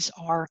of these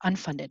are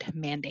unfunded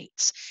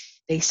mandates.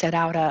 They set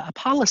out a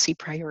policy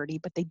priority,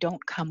 but they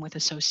don't come with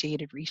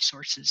associated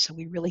resources. So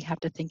we really have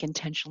to think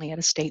intentionally at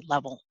a state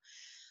level.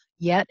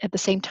 Yet at the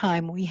same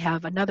time, we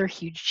have another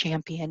huge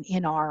champion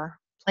in our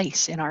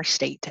place, in our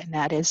state, and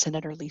that is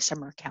Senator Lisa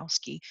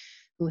Murkowski,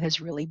 who has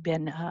really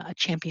been a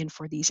champion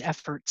for these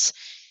efforts.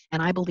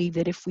 And I believe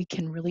that if we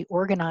can really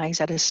organize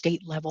at a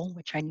state level,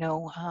 which I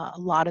know a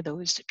lot of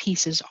those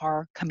pieces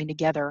are coming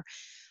together,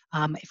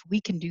 if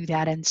we can do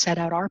that and set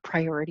out our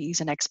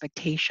priorities and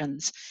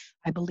expectations,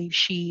 I believe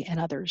she and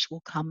others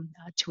will come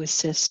to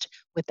assist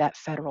with that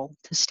federal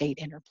to state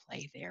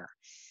interplay there.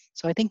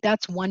 So I think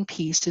that's one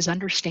piece, is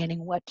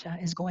understanding what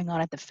is going on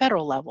at the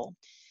federal level.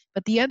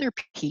 But the other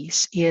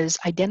piece is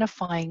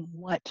identifying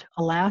what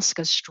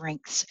Alaska's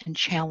strengths and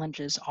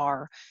challenges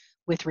are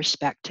with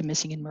respect to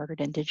missing and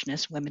murdered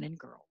Indigenous women and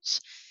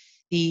girls.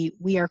 The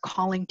We Are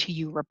Calling to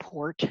You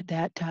report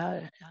that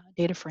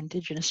Data for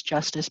Indigenous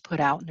Justice put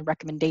out, and the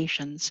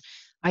recommendations,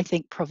 I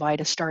think,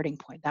 provide a starting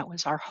point. That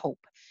was our hope.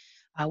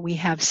 We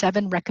have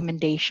 7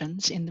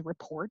 recommendations in the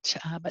report,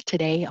 but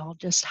today I'll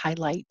just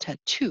highlight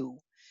 2.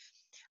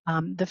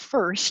 The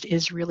first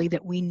is really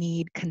that we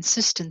need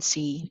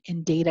consistency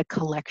in data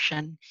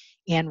collection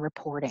and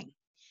reporting.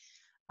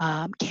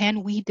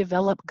 Can we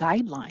develop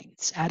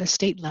guidelines at a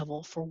state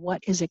level for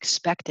what is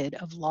expected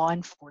of law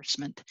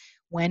enforcement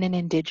when an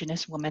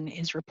Indigenous woman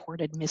is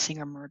reported missing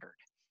or murdered?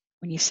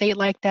 When you say it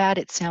like that,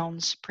 it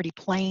sounds pretty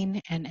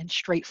plain and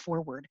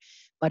straightforward,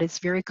 but it's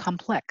very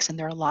complex, and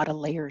there are a lot of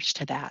layers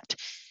to that.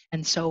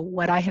 And so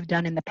what I have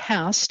done in the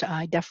past,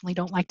 I definitely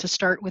don't like to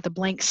start with a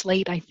blank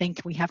slate. I think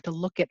we have to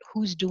look at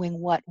who's doing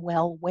what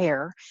well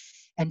where,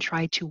 and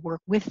try to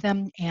work with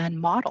them and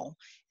model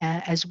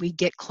as we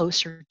get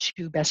closer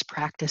to best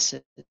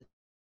practices.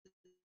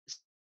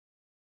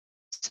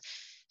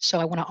 So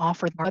I want to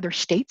offer other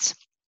states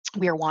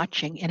we are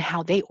watching and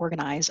how they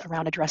organize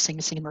around addressing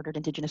missing and murdered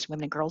Indigenous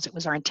women and girls. It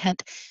was our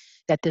intent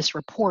that this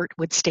report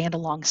would stand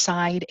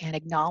alongside and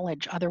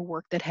acknowledge other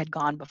work that had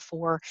gone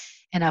before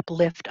and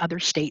uplift other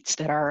states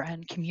that are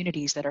and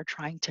communities that are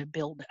trying to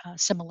build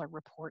similar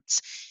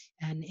reports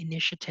and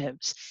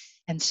initiatives.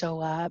 And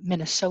so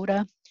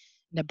Minnesota,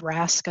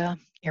 Nebraska,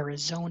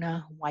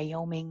 Arizona,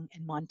 Wyoming,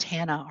 and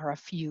Montana are a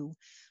few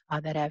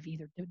that have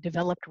either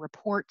developed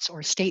reports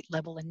or state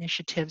level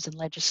initiatives and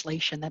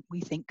legislation that we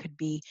think could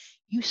be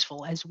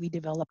useful as we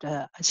developed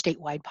a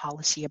statewide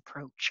policy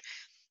approach.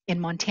 In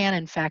Montana,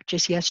 in fact,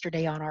 just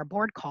yesterday on our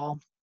board call,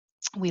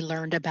 we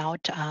learned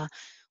about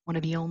one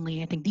of the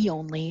only, I think the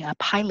only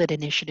pilot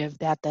initiative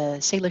that the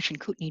Salish and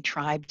Kootenai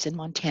tribes in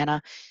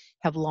Montana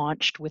have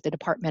launched with the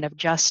Department of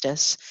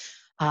Justice.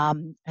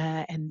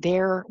 And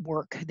their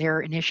work,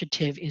 their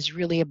initiative is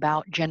really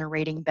about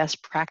generating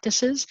best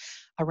practices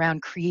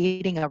around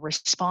creating a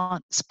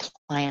response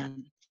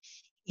plan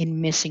in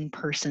missing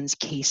persons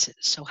cases.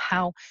 So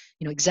how,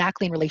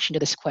 exactly in relation to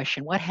this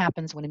question, what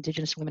happens when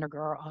Indigenous women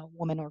or a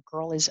woman or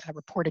girl is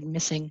reported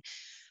missing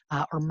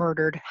or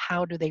murdered?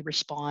 How do they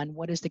respond?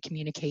 What is the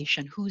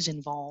communication? Who's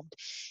involved?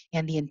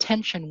 And the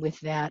intention with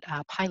that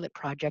pilot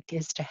project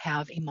is to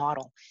have a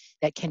model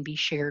that can be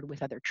shared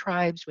with other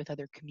tribes, with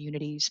other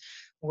communities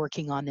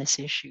working on this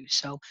issue.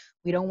 So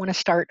we don't want to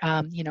start,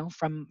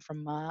 from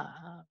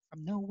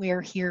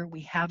nowhere here.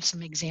 We have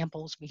some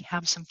examples. We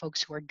have some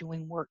folks who are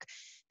doing work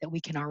that we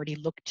can already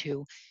look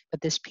to. But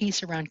this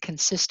piece around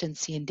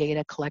consistency in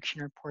data collection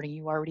and reporting,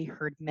 you already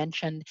heard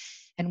mentioned,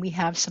 and we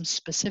have some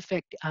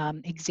specific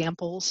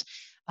examples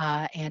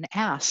and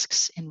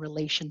asks in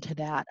relation to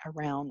that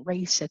around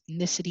race,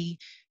 ethnicity,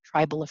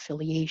 tribal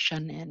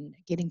affiliation, and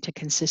getting to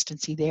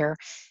consistency there,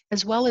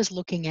 as well as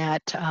looking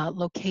at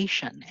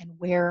location and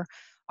where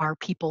our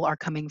people are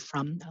coming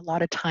from. A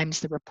lot of times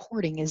the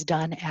reporting is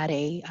done at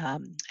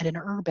an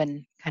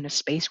urban kind of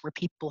space where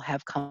people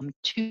have come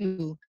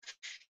to,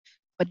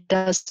 but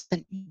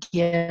doesn't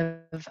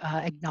give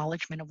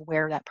acknowledgement of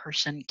where that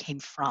person came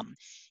from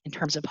in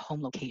terms of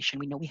home location.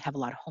 We know we have a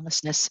lot of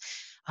homelessness,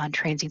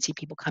 transiency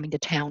people coming to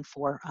town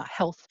for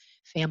health,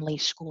 family,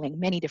 schooling,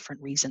 many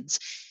different reasons.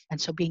 And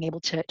so being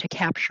able to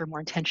capture more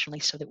intentionally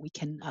so that we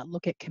can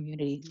look at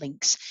community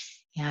links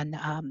and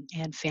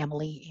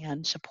family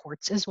and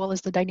supports, as well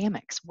as the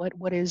dynamics.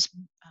 What is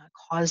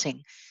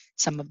causing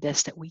some of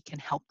this that we can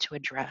help to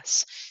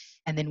address?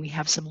 And then we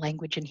have some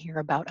language in here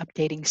about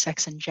updating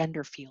sex and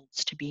gender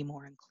fields to be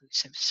more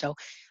inclusive. So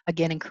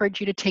again, encourage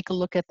you to take a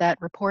look at that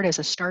report as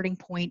a starting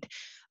point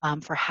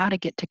for how to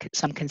get to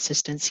some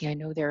consistency. I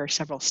know there are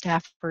several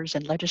staffers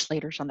and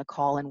legislators on the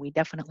call, and we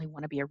definitely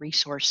want to be a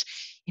resource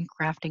in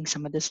crafting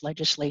some of this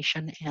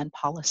legislation and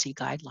policy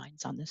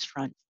guidelines on this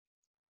front.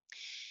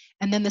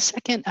 And then the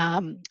second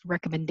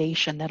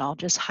recommendation that I'll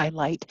just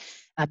highlight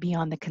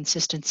beyond the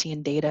consistency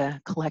in data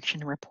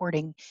collection and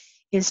reporting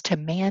is to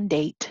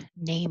mandate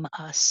Name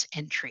Us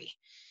entry.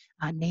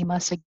 Name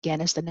Us,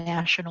 again, is the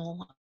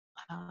national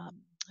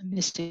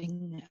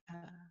missing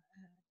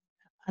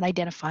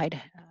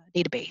unidentified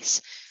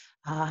database,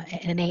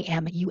 an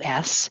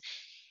AMUS.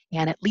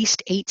 And at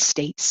least 8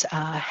 states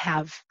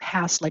have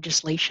passed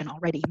legislation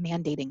already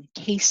mandating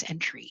case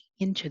entry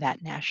into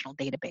that national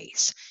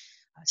database.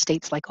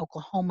 States like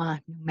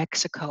Oklahoma, New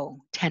Mexico,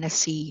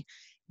 Tennessee,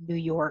 New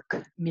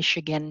York,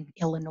 Michigan,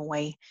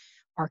 Illinois,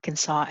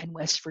 Arkansas, and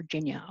West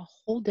Virginia, a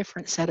whole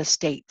different set of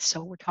states.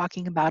 So we're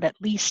talking about at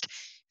least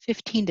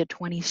 15 to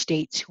 20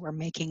 states who are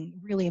making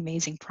really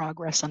amazing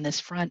progress on this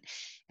front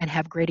and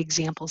have great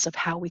examples of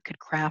how we could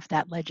craft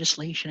that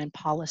legislation and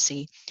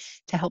policy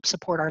to help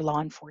support our law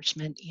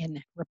enforcement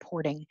in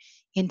reporting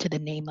into the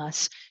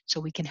NAMUS so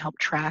we can help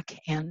track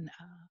and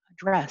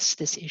address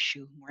this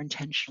issue more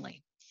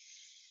intentionally.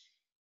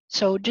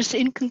 So just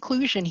in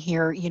conclusion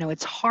here,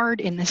 it's hard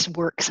in this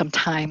work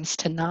sometimes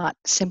to not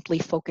simply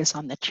focus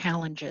on the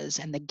challenges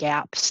and the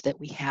gaps that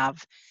we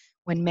have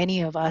when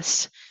many of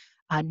us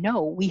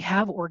know we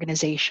have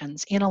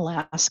organizations in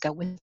Alaska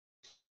with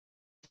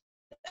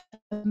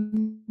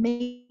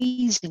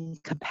amazing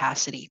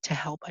capacity to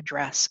help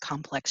address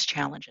complex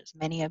challenges.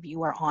 Many of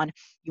you are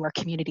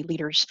community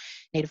leaders,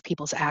 Native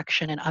Peoples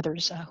Action, and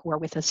others who are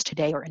with us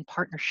today or in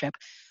partnership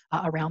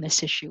around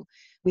this issue.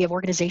 We have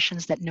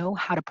organizations that know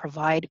how to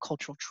provide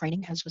cultural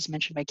training, as was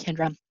mentioned by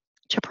Kendra,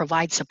 to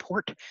provide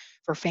support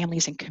for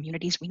families and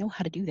communities. We know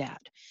how to do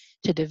that,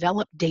 to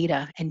develop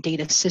data and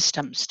data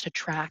systems to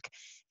track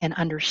and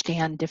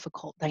understand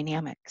difficult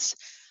dynamics.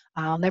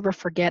 I'll never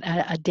forget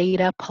a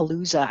data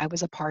palooza I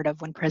was a part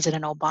of when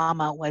President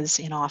Obama was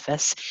in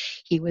office.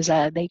 He was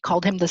they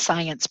called him the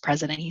science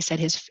president. He said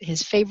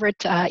his favorite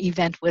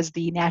event was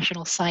the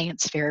National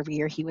Science Fair every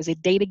year. He was a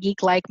data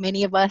geek like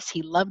many of us.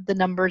 He loved the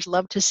numbers,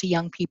 loved to see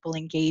young people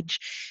engage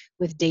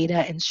with data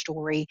and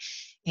story.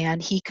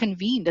 And he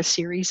convened a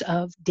series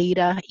of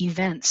data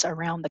events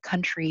around the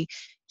country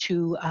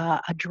to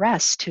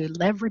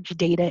leverage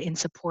data in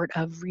support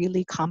of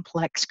really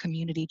complex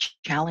community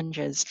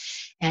challenges.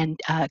 And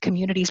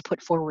communities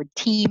put forward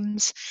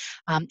teams,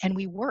 and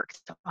we worked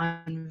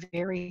on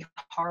very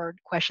hard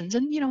questions.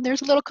 And,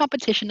 there's a little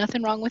competition,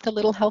 nothing wrong with a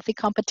little healthy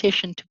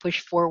competition to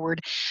push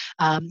forward,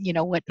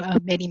 what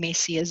many may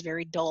see as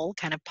very dull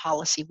kind of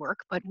policy work,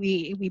 but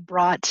we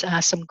brought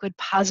some good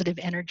positive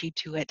energy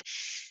to it.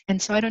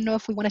 And so I don't know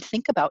if we want to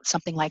think about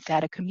something like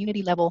that, a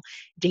community level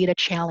data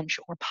challenge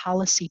or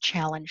policy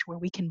challenge where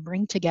we can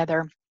bring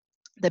together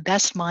the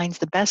best minds,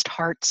 the best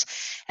hearts,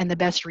 and the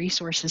best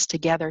resources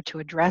together to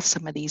address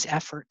some of these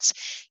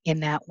efforts in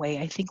that way.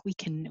 I think we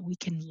can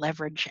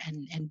leverage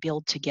and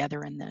build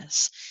together in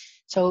this.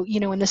 So,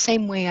 in the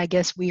same way, I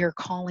guess we are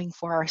calling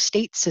for our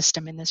state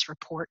system in this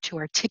report to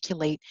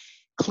articulate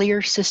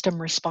clear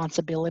system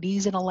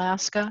responsibilities in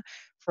Alaska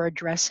for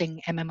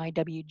addressing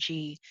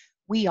MMIWG.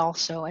 We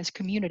also, as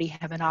community,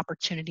 have an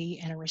opportunity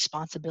and a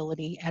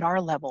responsibility at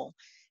our level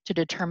to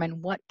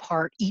determine what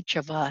part each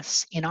of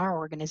us in our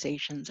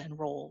organizations and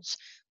roles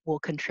will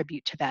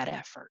contribute to that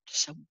effort.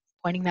 So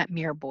pointing that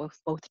mirror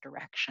both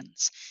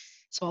directions.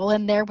 So I'll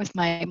end there with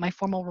my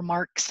formal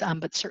remarks,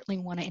 but certainly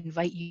want to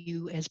invite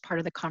you as part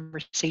of the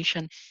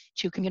conversation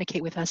to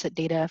communicate with us at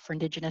Data for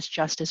Indigenous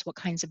Justice what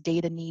kinds of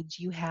data needs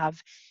you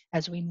have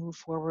as we move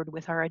forward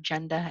with our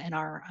agenda and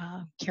our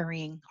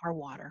carrying our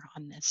water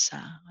on this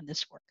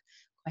work.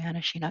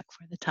 Koyana Shinak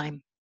for the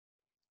time.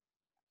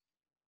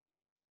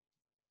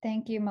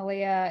 Thank you,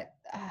 Malia.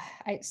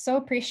 I so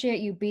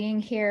appreciate you being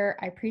here.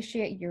 I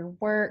appreciate your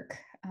work.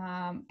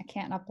 I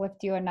can't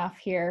uplift you enough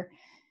here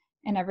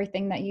and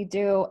everything that you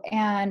do.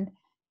 And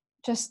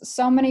just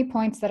so many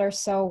points that are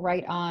so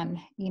right on,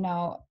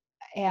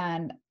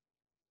 and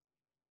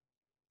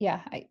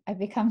yeah, I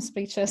become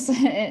speechless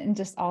and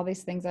just all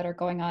these things that are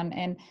going on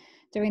and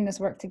doing this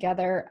work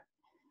together.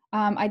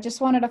 I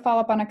just wanted to follow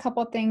up on a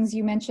couple of things.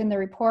 You mentioned the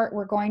report.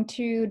 We're going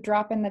to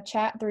drop in the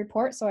chat the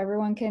report so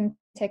everyone can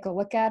take a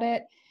look at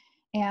it.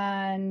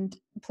 And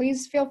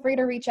please feel free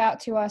to reach out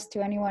to us,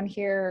 to anyone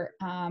here,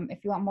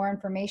 if you want more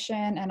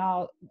information, and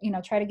I'll,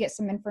 try to get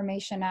some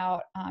information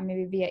out,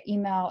 maybe via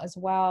email as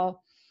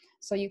well,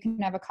 so you can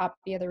have a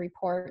copy of the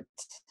report.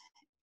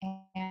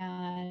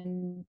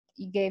 And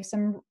you gave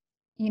some,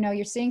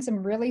 you're seeing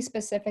some really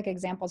specific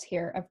examples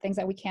here of things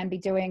that we can be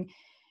doing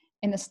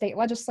in the state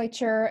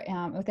legislature,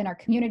 within our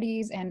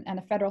communities, and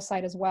the federal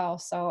side as well.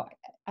 So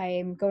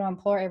I'm going to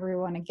implore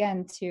everyone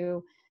again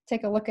to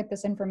take a look at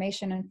this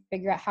information and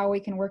figure out how we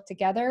can work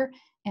together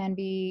and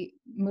be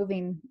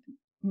moving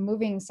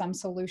some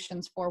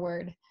solutions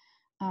forward.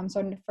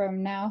 So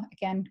from now,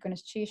 again,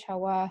 Gunischish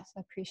Hawa, I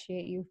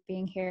appreciate you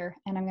being here,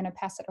 and I'm going to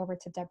pass it over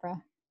to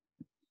Deborah.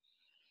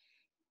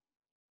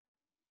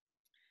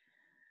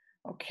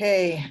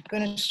 Okay,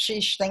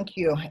 Gunischish, thank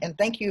you. And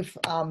thank you,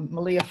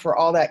 Malia, for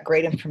all that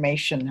great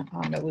information.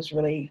 It was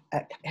really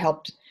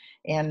helped,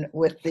 and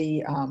with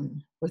the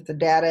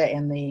data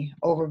and the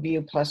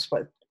overview, plus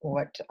what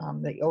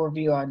the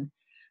overview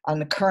on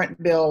the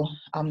current bill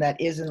that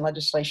is in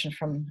legislation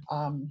from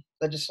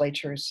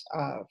legislatures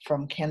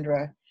from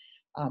Kendra,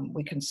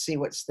 we can see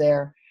what's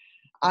there.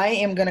 I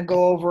am going to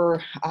go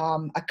over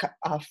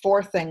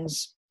 4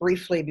 things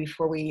briefly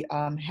before we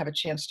have a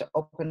chance to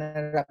open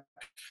it up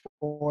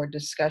for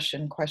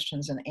discussion,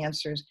 questions, and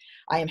answers.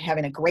 I am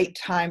having a great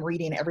time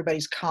reading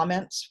everybody's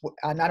comments,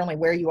 not only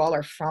where you all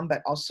are from,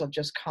 but also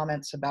just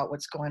comments about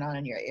what's going on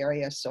in your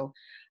area. So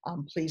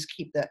please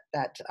keep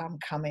that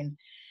coming.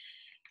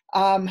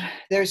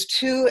 There's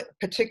two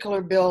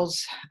particular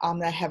bills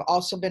that have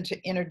also been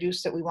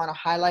introduced that we want to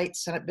highlight.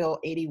 Senate Bill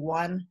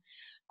 81,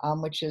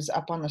 which is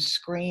up on the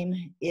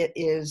screen. It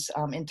is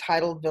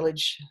entitled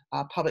Village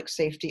Public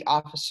Safety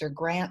Officer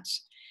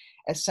Grants.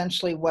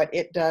 Essentially what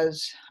it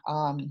does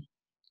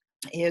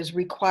is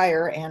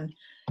require, and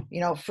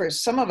for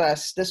some of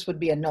us, this would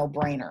be a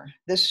no-brainer.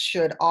 This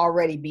should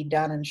already be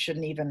done and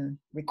shouldn't even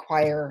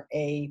require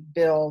a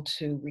bill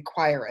to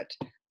require it.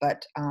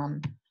 But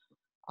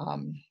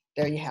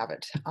there you have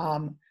it.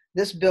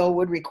 This bill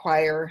would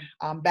require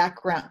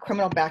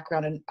criminal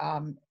background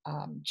and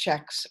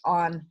checks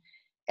on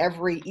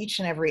each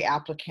and every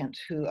applicant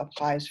who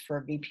applies for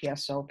a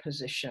VPSO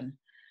position.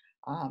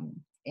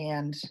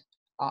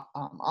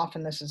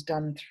 Often this is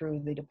done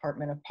through the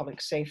Department of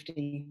Public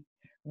Safety.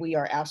 We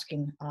are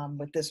asking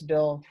with this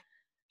bill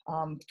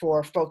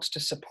for folks to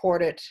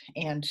support it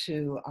and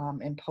to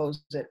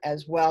impose it,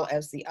 as well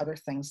as the other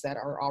things that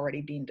are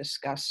already being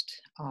discussed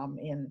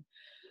in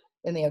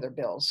the other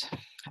bills.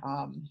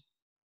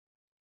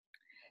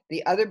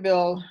 The other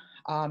bill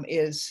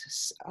is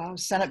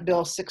Senate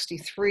Bill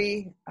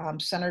 63.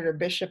 Senator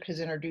Bishop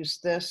has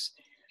introduced this,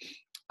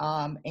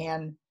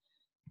 and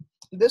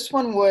this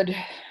one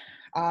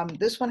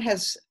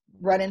has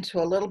run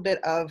into a little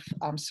bit of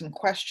some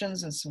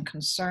questions and some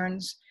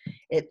concerns.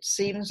 It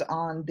seems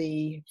on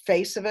the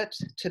face of it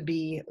to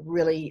be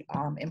really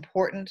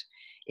important.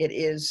 It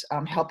is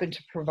helping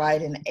to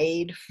provide an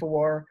aid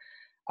for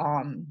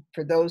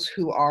those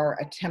who are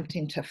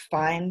attempting to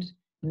find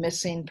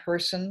missing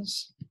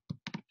persons.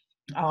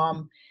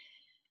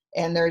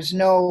 And there's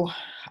no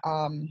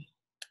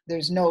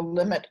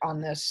limit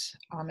on this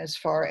as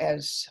far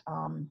as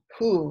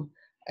who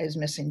is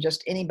missing,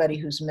 just anybody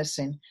who's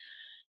missing.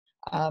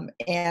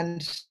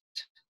 And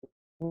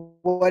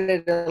what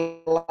it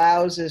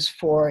allows is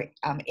for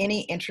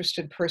any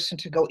interested person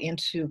to go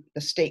into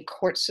the state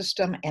court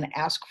system and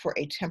ask for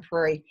a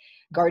temporary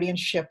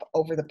guardianship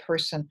over the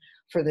person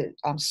for the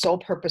sole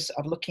purpose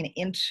of looking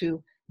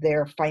into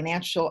their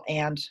financial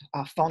and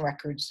phone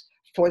records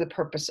for the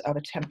purpose of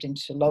attempting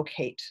to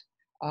locate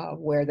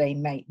where they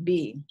might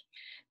be.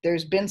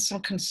 There's been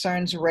some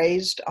concerns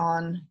raised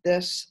on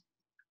this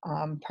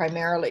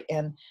primarily,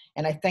 and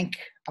I think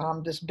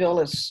this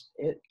bill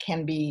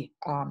can be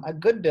a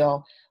good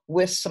bill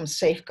with some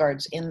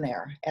safeguards in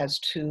there as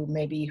to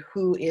maybe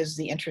who is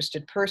the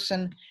interested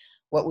person.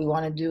 What we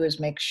want to do is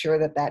make sure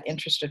that that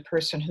interested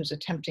person who's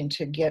attempting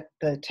to get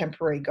the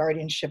temporary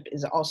guardianship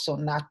is also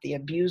not the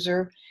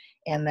abuser,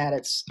 and that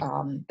it's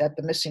that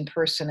the missing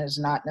person is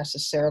not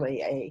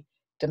necessarily a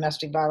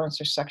domestic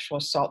violence or sexual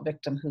assault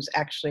victim who's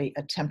actually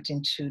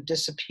attempting to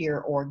disappear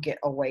or get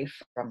away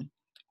from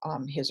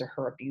his or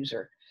her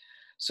abuser.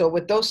 So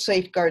with those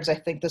safeguards, I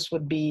think this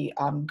would be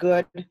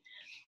good.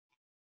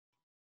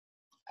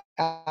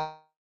 At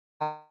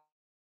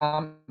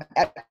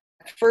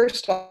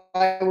first,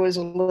 I was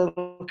a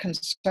little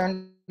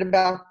concerned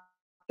about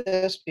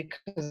this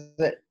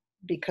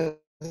because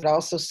it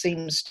also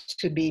seems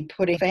to be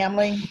putting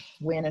family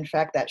when in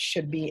fact that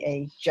should be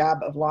a job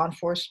of law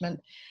enforcement.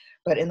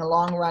 But in the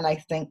long run, I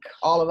think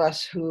all of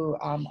us who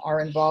are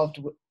involved,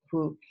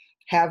 who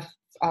have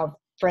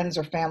friends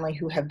or family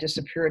who have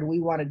disappeared, we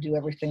want to do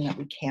everything that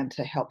we can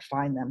to help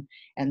find them.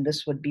 And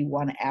this would be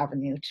one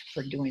avenue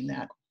for doing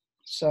that.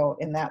 So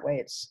in that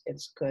way,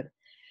 it's good.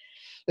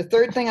 The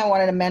third thing I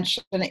wanted to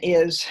mention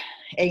is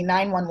a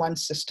 911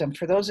 system.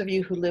 For those of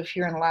you who live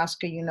here in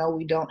Alaska, you know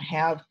we don't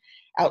have,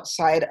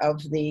 outside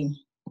of the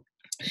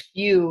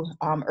few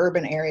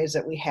urban areas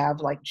that we have,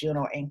 like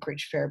Juneau,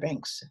 Anchorage,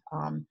 Fairbanks,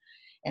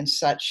 and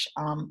such,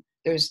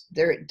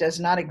 there does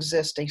not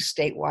exist a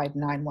statewide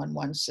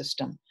 911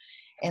 system.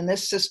 And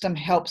this system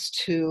helps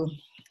to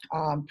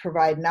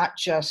provide not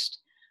just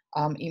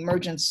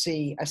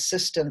emergency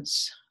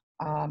assistance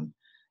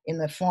in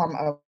the form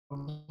of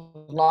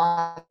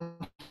law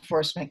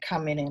enforcement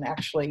coming and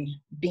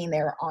actually being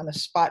there on the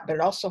spot, but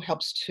it also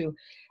helps to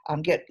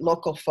get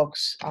local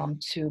folks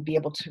to be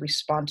able to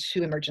respond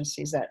to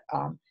emergencies that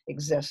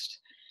exist.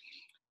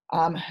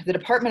 The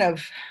Department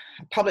of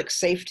Public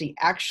Safety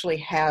actually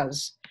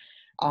has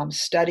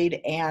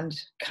studied and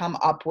come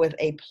up with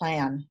a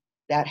plan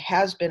that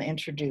has been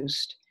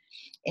introduced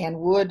and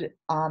would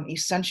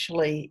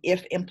essentially,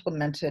 if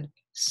implemented,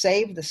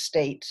 save the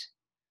state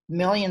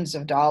millions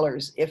of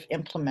dollars if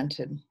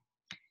implemented.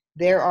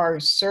 There are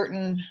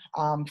certain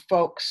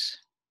folks,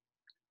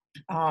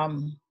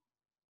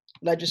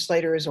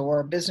 legislators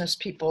or business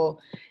people,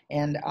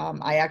 and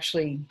I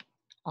actually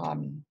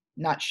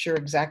not sure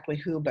exactly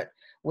who, but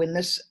when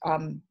this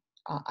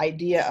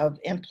idea of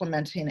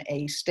implementing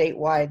a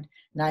statewide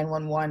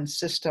 911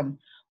 system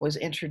was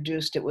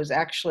introduced, it was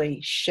actually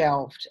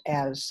shelved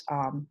as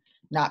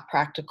not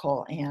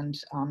practical and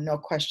no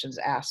questions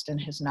asked and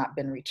has not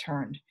been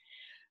returned.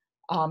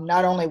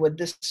 not only would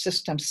this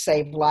system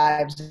save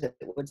lives, it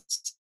would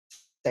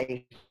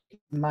save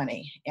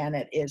money. And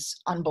it is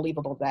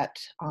unbelievable that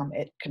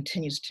it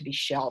continues to be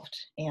shelved.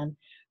 And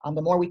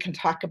the more we can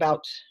talk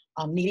about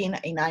needing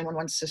a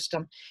 911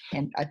 system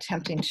and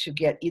attempting to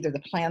get either the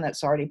plan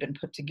that's already been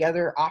put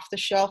together off the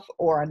shelf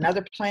or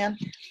another plan,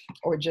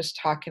 or just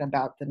talking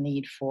about the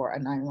need for a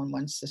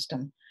 911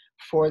 system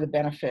for the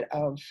benefit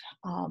of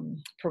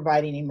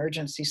providing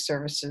emergency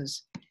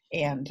services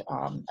and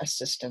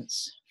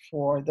assistance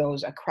for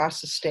those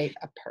across the state,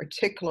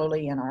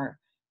 particularly in our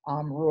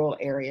rural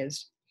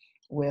areas,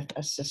 with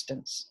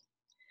assistance.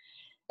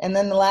 And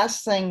then the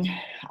last thing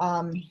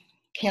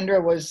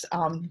Kendra was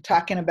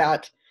talking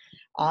about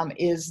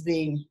is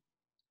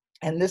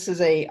and this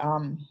is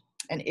an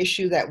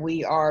issue that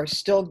we are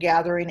still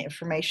gathering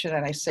information,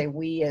 and I say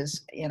we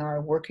as in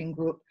our working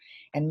group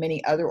and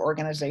many other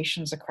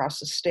organizations across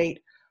the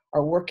state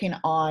are working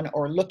on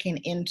or looking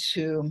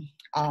into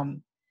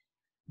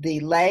the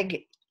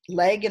lag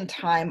in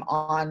time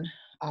on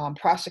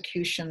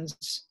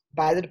prosecutions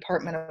by the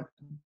Department of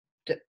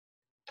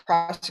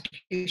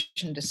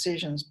prosecution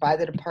decisions by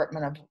the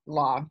Department of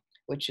Law,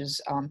 which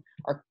is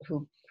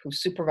who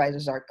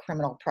supervises our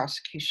criminal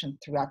prosecution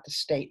throughout the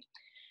state.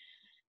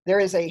 There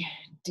is a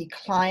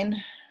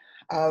decline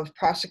of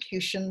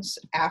prosecutions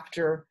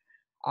after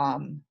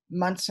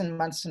months and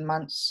months and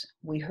months.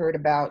 We heard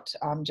about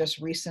just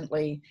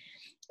recently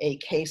a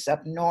case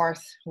up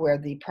north where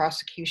the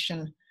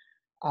prosecution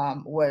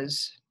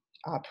was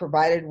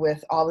provided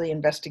with all the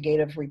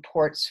investigative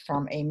reports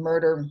from a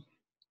murder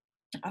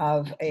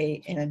of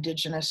an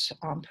Indigenous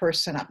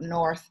person up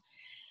north.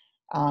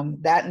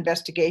 That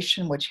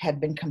investigation, which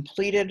had been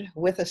completed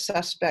with a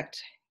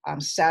suspect,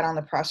 sat on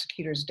the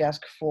prosecutor's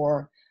desk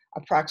for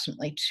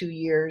approximately 2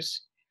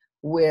 years,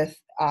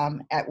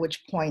 at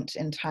which point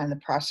in time the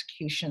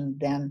prosecution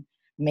then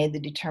made the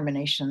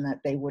determination that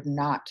they would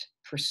not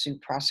pursue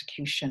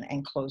prosecution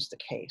and close the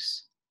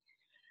case.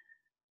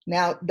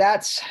 Now,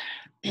 that's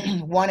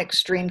one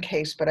extreme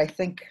case, but I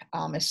think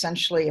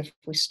essentially if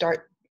we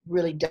start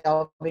really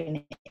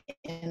delving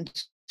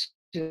into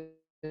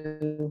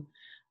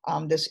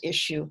this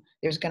issue,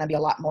 there's going to be a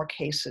lot more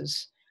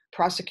cases.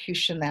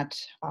 Prosecution that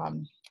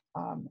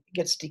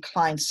gets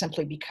declined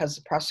simply because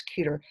the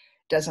prosecutor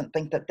doesn't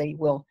think that they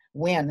will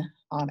win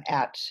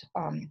at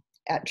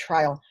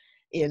trial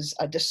is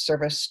a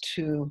disservice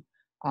to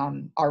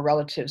our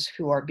relatives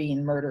who are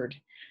being murdered.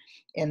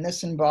 And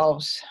this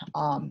involves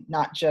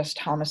not just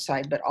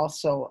homicide, but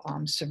also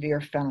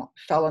severe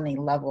felony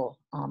level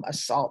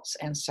assaults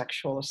and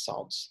sexual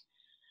assaults.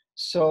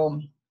 So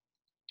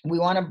we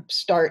want to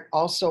start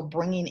also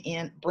bringing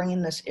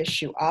this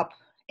issue up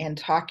and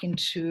talking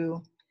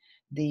to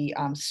the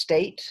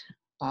state.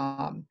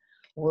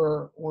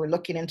 We're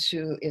looking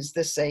into, is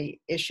this a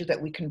issue that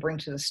we can bring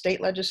to the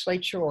state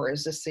legislature, or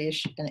is this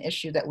an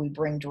issue that we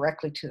bring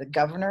directly to the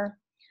governor,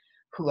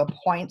 who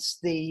appoints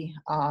the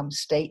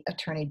state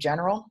attorney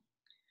general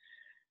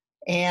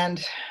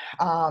and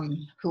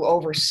who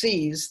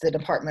oversees the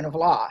Department of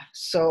Law.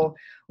 So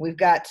we've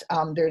got,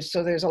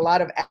 there's a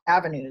lot of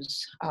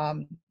avenues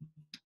on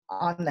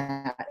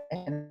that.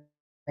 And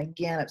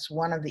again, it's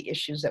one of the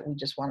issues that we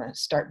just want to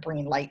start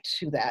bringing light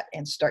to that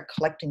and start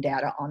collecting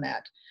data on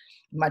that,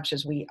 much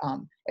as we,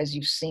 as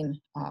you've seen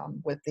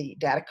with the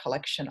data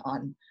collection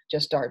on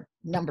just our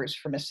numbers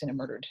for missing and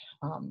murdered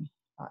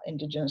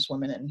Indigenous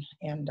women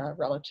and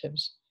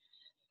relatives.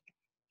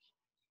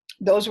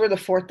 Those were the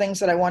 4 things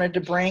that I wanted to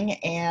bring,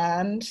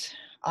 and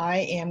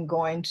I am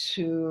going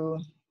to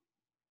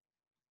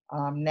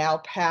now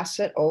pass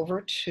it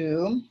over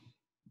to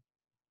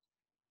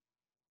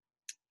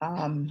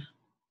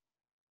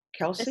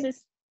Kelsey.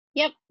 This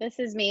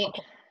is me.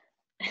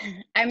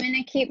 I'm going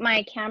to keep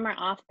my camera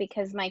off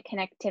because my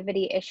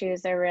connectivity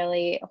issues are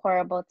really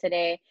horrible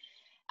today.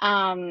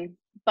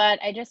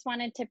 But I just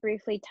wanted to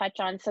briefly touch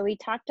on, so we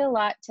talked a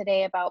lot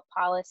today about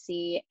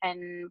policy,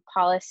 and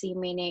policy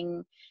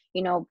meaning,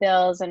 you know,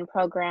 bills and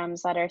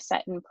programs that are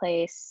set in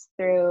place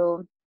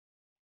through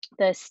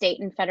the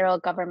state and federal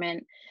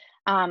government.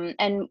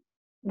 And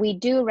we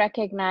do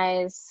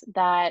recognize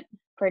that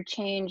for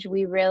change,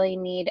 we really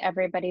need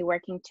everybody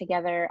working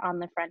together on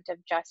the front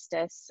of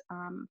justice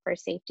for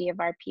safety of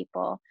our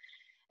people.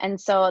 And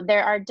so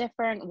there are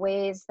different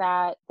ways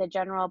that the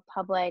general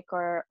public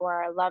or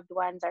our loved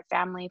ones, our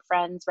family,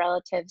 friends,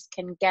 relatives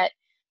can get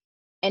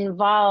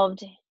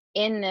involved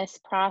in this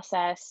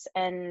process.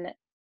 And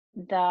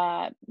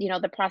the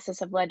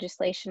process of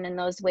legislation in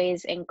those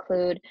ways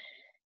include,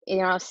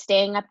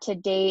 staying up to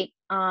date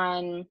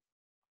on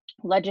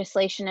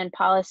legislation and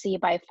policy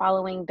by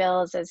following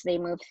bills as they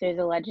move through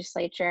the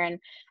legislature. And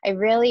I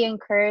really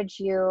encourage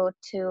you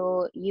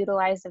to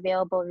utilize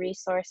available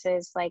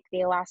resources like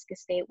the Alaska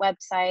State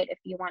website if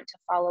you want to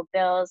follow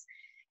bills.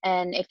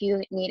 And if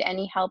you need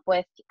any help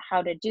with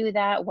how to do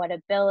that, what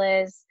a bill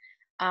is,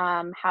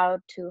 how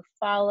to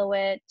follow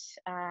it,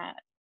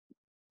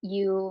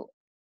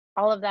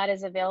 all of that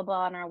is available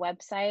on our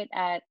website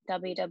at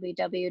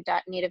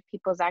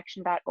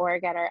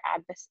www.nativepeoplesaction.org at our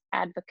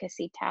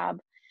advocacy tab.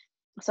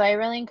 So I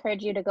really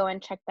encourage you to go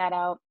and check that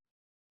out.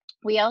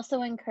 We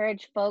also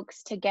encourage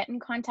folks to get in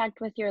contact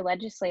with your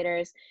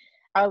legislators.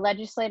 Our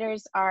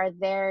legislators are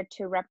there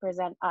to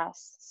represent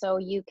us. So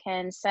you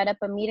can set up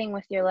a meeting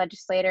with your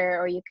legislator,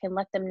 or you can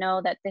let them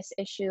know that this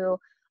issue,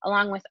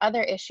 along with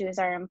other issues,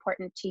 are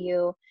important to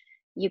you.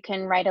 You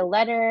can write a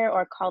letter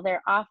or call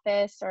their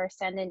office or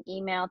send an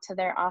email to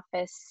their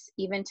office,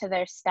 even to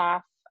their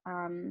staff,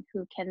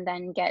 who can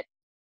then get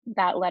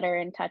that letter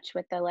in touch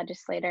with the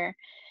legislator.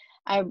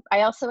 I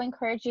also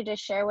encourage you to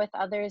share with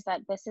others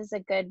that this is a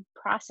good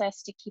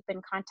process to keep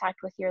in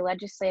contact with your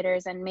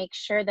legislators and make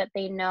sure that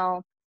they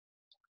know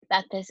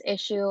that this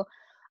issue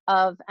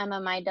of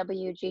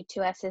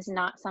MMIWG2S is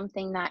not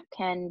something that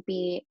can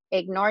be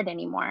ignored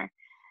anymore.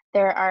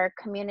 There are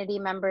community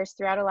members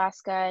throughout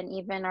Alaska and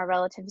even our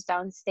relatives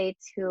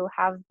downstates who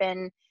have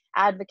been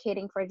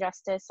advocating for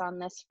justice on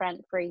this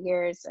front for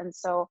years. And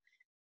so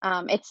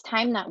it's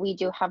time that we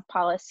do have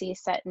policy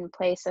set in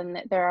place, and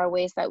that there are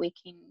ways that we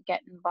can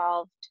get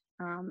involved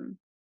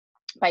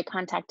by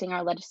contacting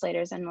our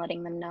legislators and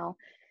letting them know.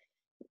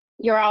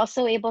 You're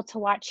also able to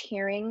watch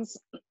hearings,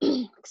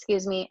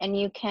 excuse me, and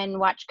you can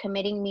watch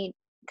committee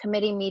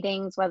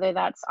meetings, whether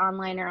that's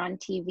online or on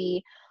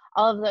TV.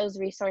 All of those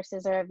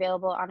resources are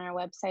available on our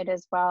website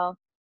as well.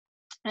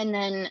 And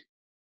then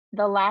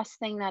the last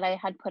thing that I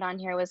had put on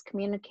here was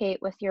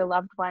communicate with your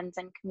loved ones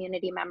and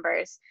community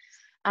members.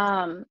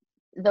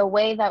 The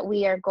way that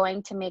we are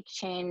going to make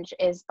change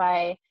is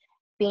by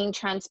being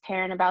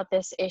transparent about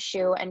this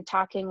issue and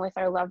talking with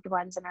our loved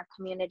ones and our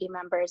community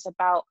members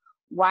about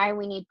why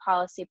we need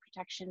policy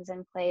protections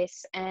in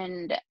place,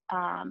 and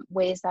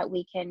ways that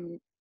we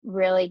can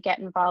really get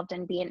involved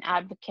and be an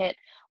advocate,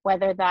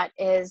 whether that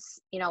is,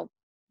 you know,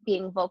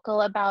 being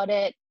vocal about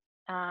it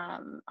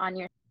on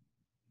your.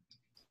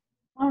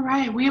 All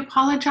right, we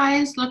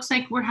apologize. Looks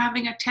like we're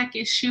having a tech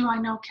issue. I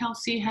know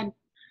Kelsey had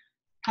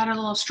a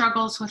little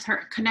struggles with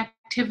her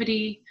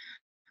connectivity.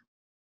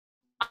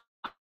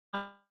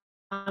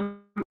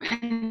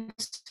 And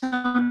so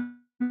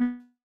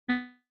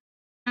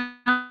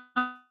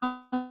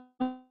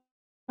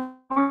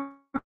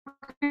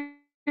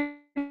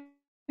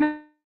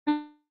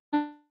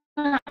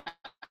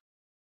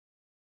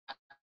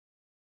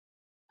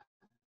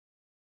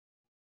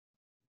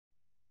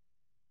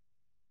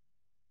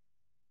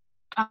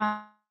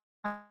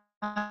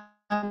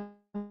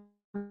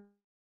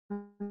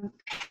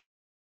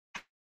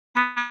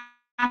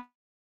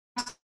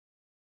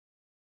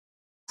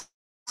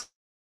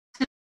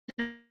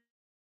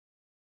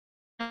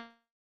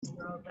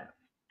world that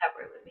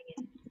we're living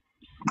in.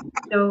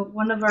 So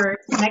one of our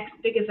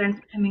next big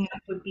events coming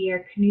up would be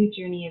our canoe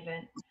journey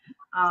event.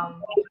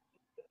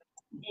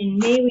 In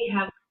May, we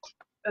have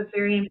a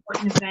very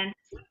important event,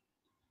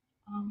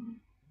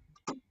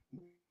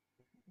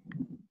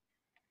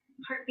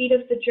 Heartbeat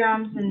of the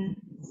Drums and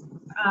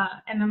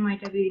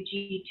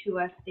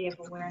MMIWG2S Day of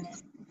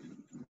Awareness.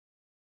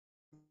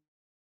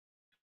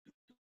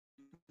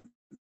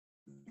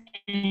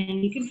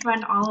 And you can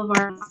find all of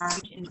our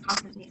page and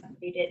constantly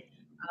updated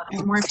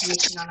for more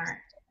information on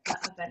our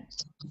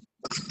event.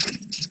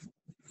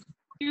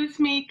 excuse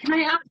me, can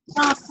I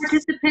ask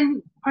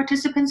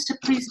participants to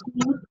please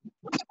mute?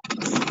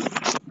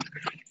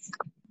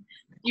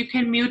 You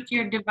can mute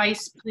your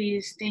device,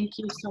 please. Thank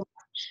you so much.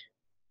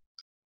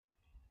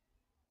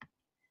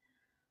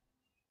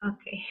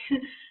 Okay.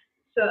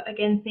 So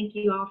again, thank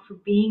you all for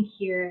being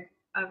here.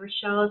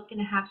 Rochelle is going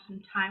to have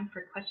some time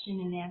for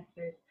question and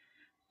answers.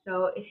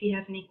 So if you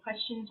have any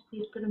questions,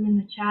 please put them in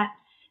the chat.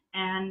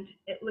 And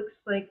it looks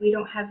like we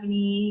don't have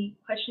any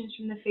questions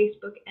from the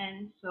Facebook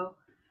end, so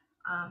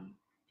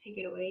take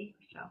it away,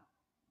 Rochelle.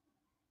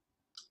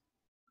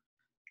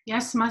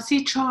 Yes,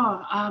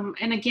 Masicho.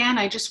 And again,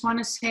 I just want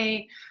to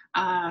say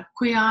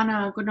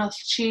Kuyana,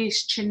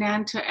 Gunalchis,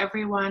 Chinan to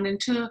everyone, and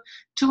to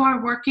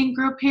our working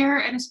group here,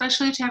 and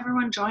especially to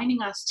everyone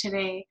joining us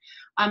today.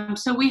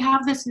 So we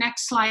have this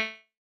next slide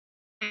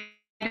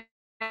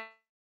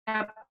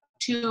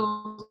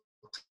too.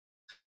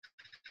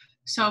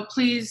 So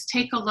please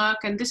take a look,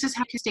 and this is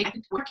how you stay in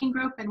the working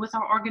group and with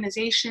our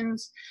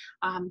organizations.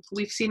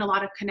 We've seen a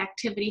lot of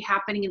connectivity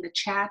happening in the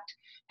chat,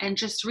 and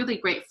just really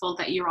grateful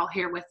that you're all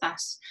here with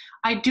us.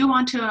 I do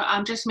want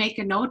to just make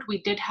a note.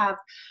 We did have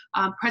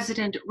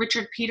President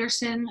Richard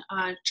Peterson,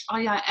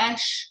 Chaya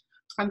Esh,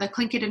 from the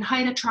Tlingit and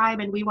Haida tribe,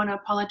 and we want to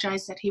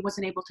apologize that he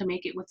wasn't able to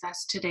make it with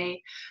us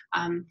today.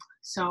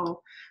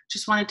 So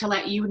just wanted to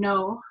let you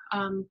know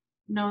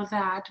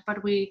that,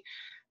 but we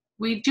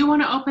do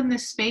want to open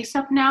this space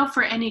up now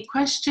for any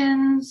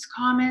questions,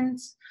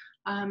 comments,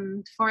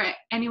 for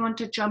anyone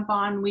to jump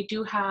on. We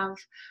do have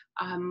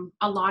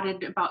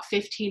allotted about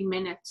 15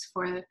 minutes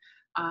for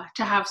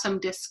to have some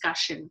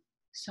discussion.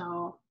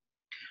 So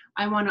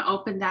I want to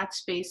open that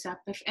space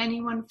up. If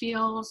anyone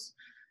feels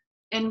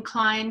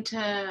inclined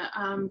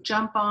to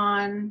jump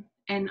on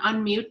and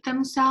unmute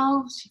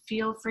themselves,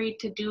 feel free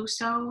to do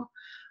so.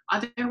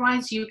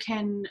 Otherwise, you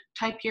can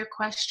type your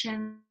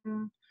question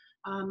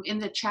in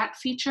the chat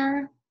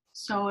feature.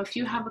 So if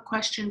you have a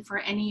question for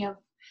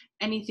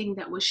anything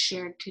that was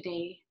shared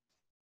today,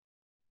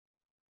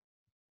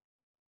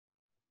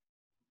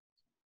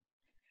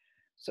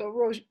 So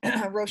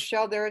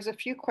Rochelle, there is a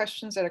few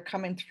questions that are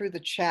coming through the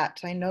chat.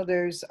 I know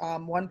there's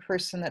one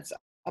person that's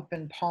up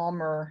in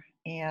Palmer,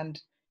 and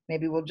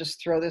maybe we'll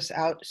just throw this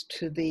out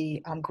to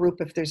the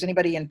group. If there's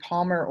anybody in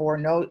Palmer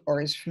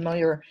or is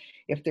familiar,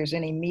 if there's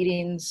any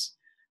meetings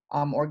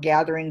or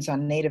gatherings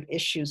on Native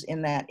issues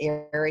in that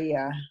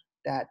area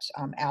that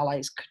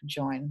allies could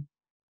join.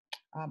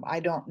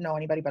 I don't know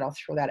anybody, but I'll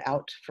throw that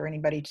out for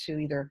anybody to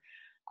either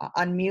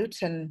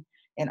unmute and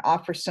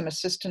offer some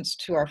assistance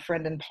to our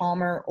friend in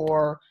Palmer,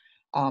 or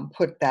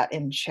put that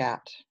in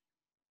chat.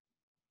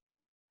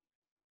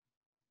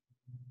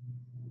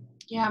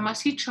 Yeah,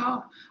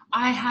 Masicho,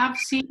 I have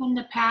seen in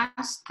the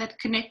past that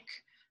Kanik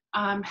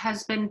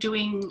has been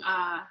doing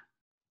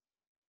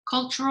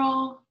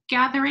cultural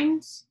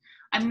gatherings.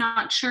 I'm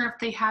not sure if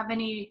they have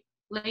any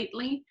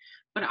lately,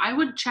 but I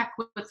would check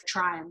with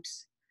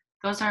tribes.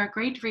 Those are a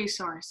great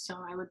resource. So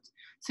I would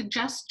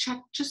suggest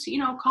just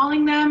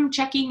calling them,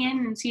 checking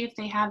in, and see if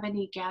they have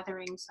any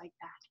gatherings like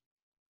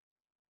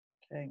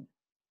that. Okay.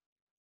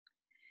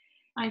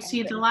 I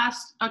see the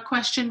last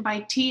question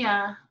by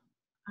Tia.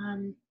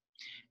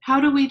 How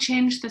do we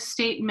change the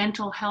state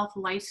mental health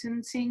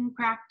licensing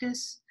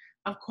practice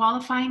of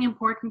qualifying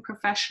important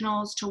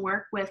professionals to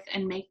work with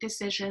and make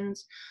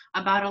decisions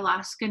about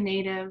Alaska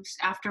Natives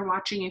after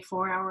watching a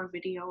 4-hour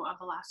video of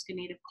Alaska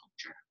Native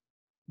culture?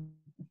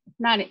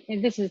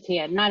 This is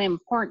Tia, not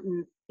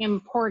important,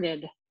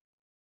 imported.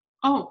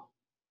 Oh,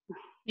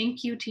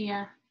 thank you,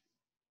 Tia.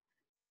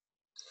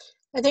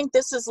 I think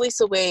this is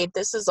Lisa Wade.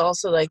 This is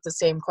also like the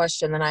same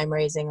question that I'm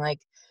raising. Like,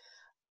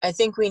 I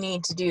think we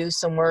need to do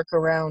some work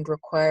around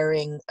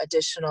requiring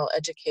additional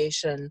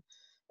education,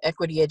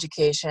 equity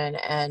education,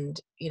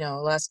 and,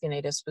 Alaska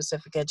Native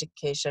specific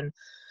education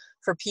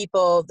for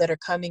people that are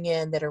coming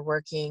in that are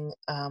working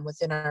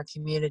within our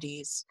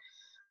communities.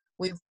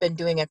 We've been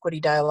doing equity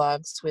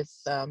dialogues with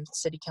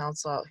City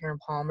Council out here in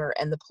Palmer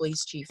and the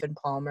police chief in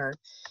Palmer.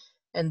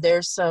 And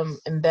there's some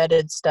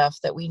embedded stuff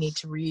that we need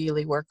to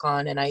really work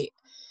on. And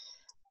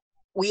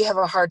we have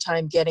a hard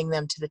time getting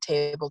them to the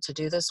table to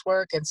do this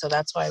work. And so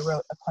that's why I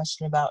wrote a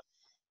question about,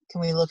 can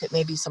we look at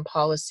maybe some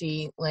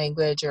policy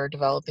language or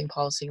developing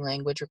policy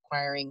language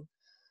requiring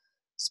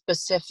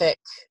specific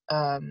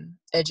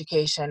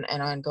education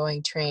and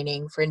ongoing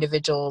training for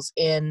individuals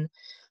in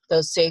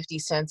those safety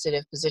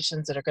sensitive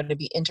positions that are going to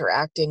be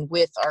interacting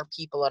with our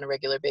people on a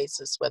regular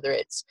basis, whether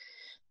it's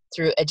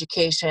through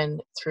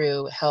education,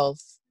 through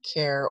health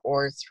care,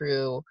 or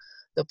through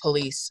the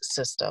police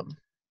system.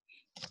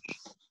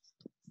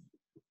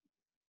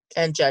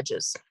 And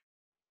judges.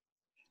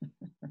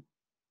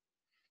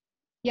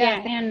 Yeah,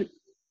 and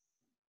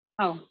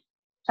oh,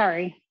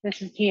 sorry,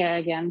 this is Tia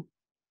again.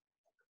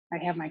 I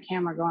have my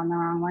camera going the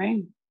wrong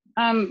way.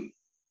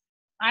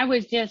 I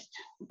was just,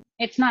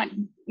 it's not,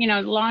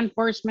 law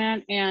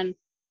enforcement and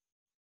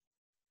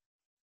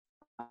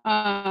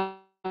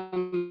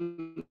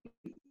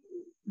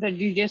the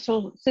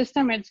judicial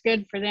system. It's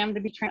good for them to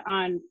be trained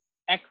on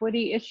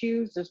equity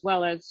issues, as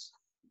well as,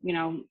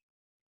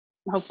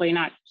 hopefully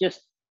not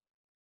just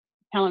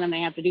telling them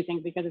they have to do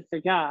things because it's their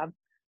job,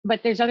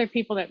 but there's other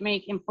people that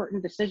make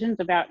important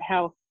decisions about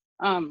how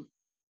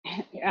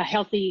a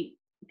healthy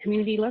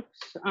community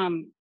looks.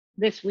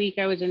 This week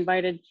I was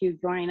invited to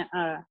join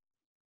a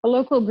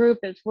local group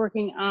that's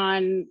working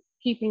on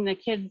keeping the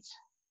kids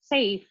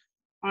safe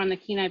on the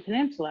Kenai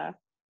Peninsula.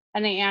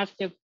 And they asked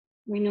if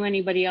we knew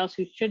anybody else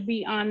who should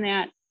be on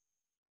that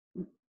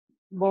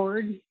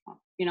board,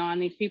 on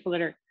these people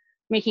that are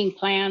making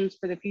plans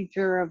for the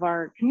future of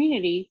our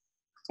community.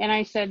 And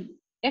I said,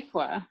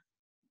 ICWA,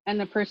 and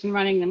the person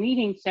running the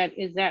meeting said,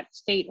 is that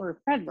state or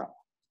federal?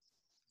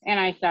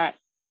 And I thought,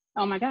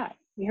 oh my God,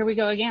 here we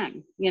go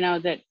again.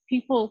 That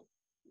people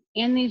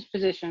in these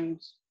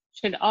positions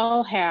should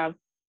all have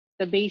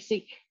the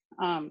basic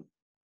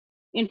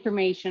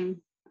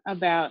information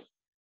about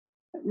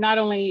not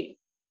only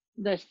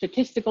the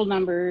statistical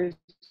numbers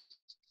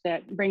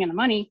that bring in the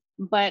money,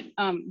 but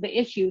the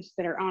issues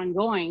that are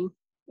ongoing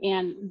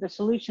and the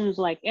solutions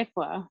like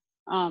ICWA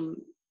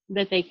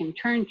that they can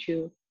turn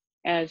to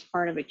as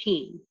part of a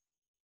team.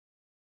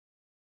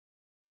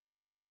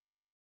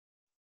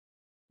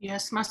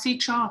 Yes,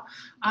 Masicho.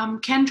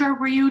 Kendra,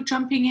 were you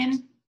jumping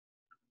in?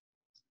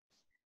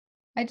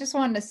 I just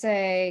wanted to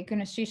say,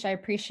 Gunashish, I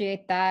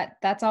appreciate that.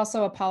 That's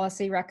also a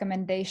policy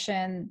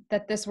recommendation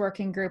that this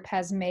working group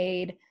has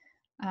made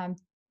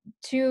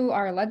to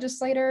our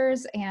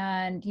legislators,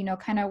 and,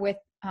 kind of with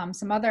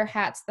some other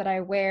hats that I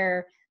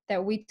wear,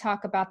 that we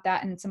talk about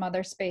that in some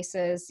other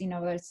spaces.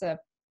 There's the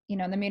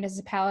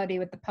municipality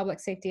with the Public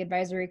Safety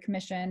Advisory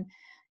Commission,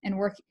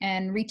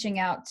 and reaching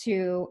out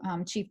to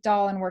Chief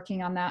Dahl and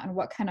working on that and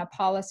what kind of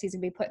policies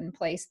would be put in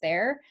place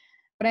there.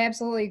 But I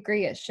absolutely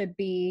agree, it should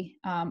be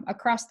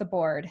across the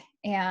board.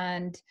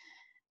 And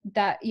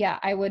that,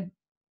 I would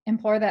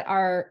implore that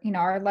our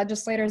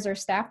legislators or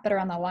staff that are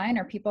on the line,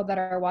 or people that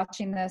are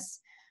watching this,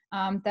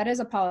 that is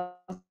a policy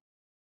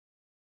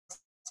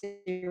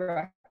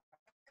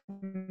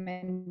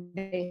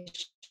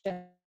recommendation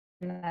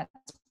that's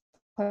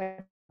put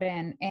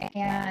in.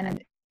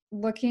 And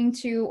looking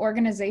to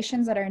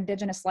organizations that are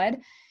Indigenous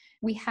led.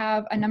 We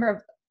have a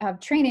number of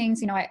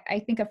trainings. You know,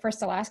 I think of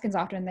First Alaskans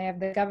often. They have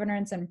the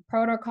governance and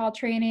protocol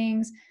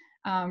trainings,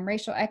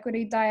 racial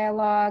equity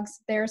dialogues.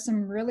 There are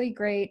some really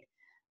great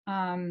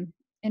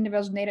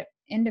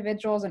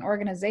individuals and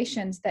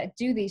organizations that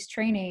do these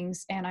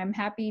trainings, and I'm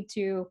happy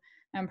to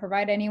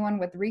provide anyone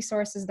with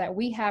resources that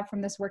we have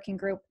from this working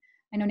group.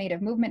 I know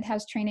Native Movement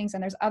has trainings,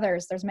 and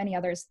there's many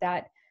others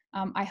that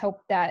I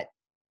hope that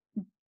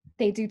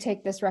they do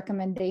take this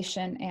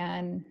recommendation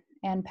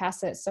and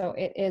pass it. So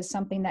it is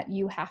something that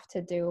you have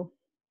to do.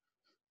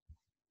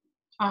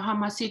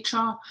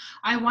 Masicho.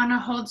 I want to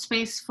hold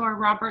space for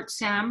Robert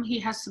Sam. He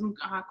has some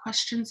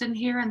questions in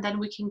here, and then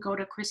we can go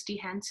to Christy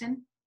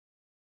Hansen.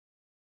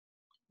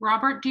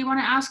 Robert, do you want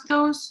to ask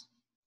those?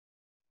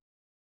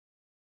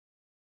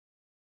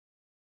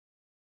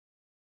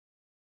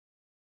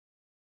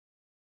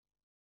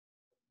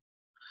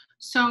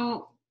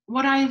 So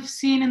what I've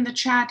seen in the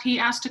chat, he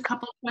asked a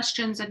couple of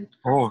questions and.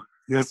 Oh,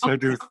 yes, okay. I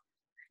do.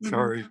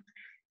 Sorry.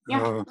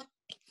 Yeah.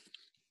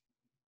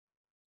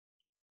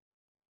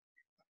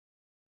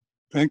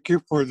 Thank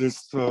you for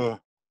this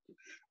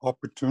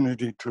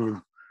opportunity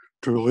to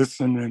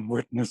listen and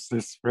witness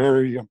this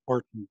very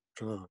important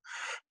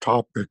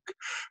topic.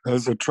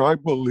 As a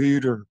tribal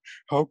leader,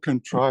 how can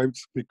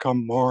tribes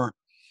become more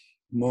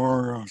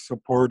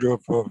supportive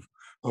of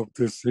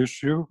this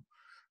issue,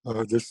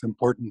 this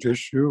important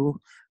issue,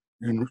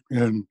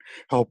 and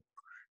help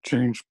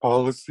change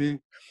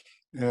policy?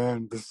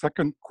 And the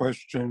second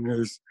question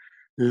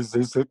is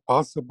it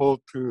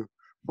possible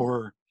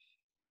for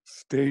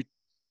state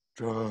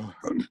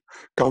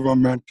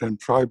government and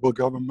tribal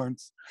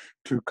governments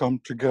to come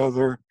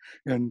together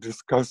and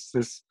discuss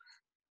this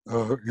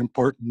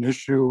important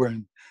issue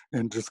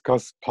and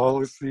discuss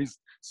policies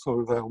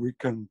so that we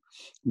can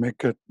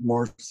make it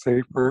more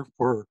safer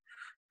for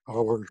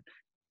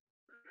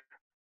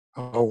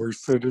our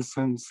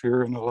citizens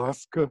here in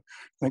Alaska?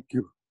 Thank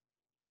you.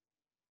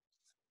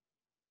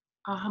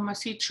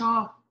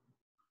 Masicho,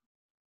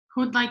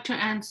 who'd like to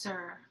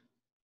answer?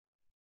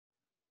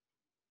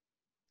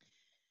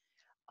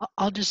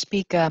 I'll just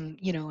speak.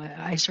 You know,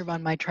 I serve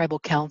on my tribal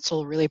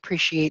council. Really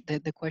appreciate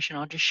the question.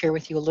 I'll just share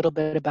with you a little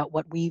bit about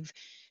what we've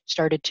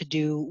started to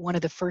do. One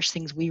of the first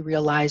things we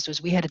realized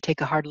was we had to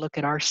take a hard look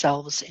at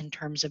ourselves in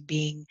terms of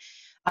being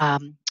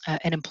an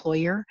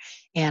employer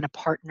and a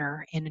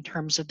partner, and in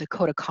terms of the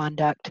code of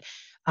conduct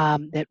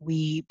that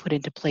we put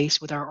into place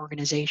with our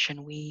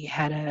organization. We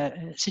had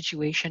a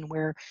situation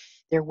where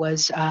there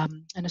was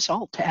an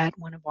assault at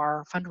one of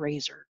our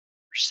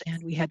fundraisers,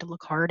 and we had to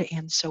look hard.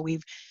 And so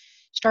we've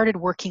started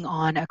working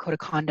on a code of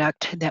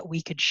conduct that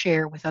we could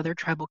share with other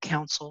tribal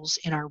councils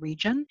in our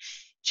region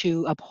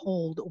to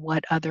uphold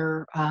what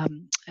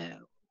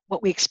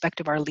we expect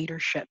of our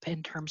leadership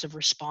in terms of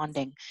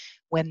responding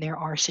when there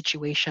are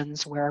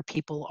situations where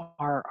people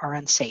are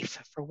unsafe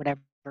for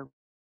whatever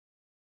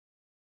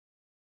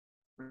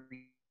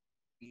reason.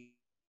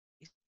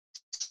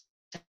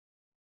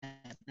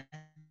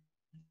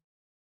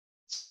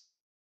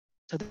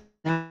 So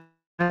that's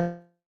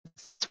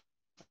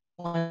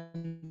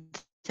one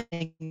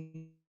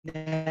thing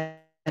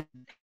that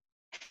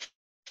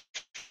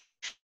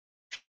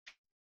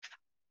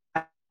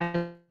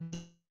I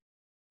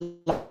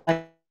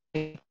like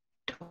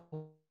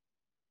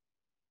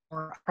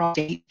or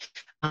state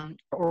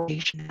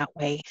organization that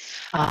way.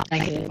 I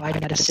can provide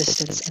that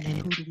assistance, and then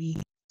who do we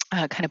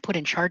kind of put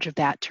in charge of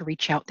that to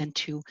reach out then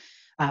to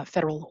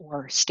federal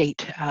or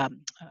state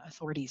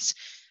authorities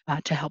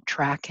to help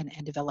track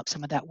and develop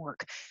some of that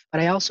work.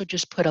 But I also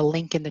just put a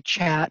link in the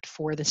chat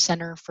for the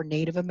Center for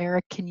Native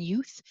American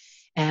Youth.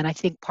 And I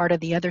think part of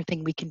the other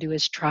thing we can do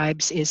as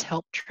tribes is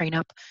help train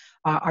up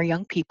our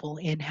young people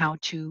in how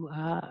to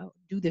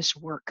do this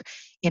work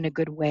in a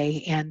good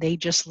way. And they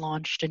just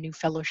launched a new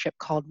fellowship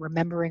called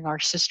Remembering Our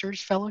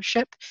Sisters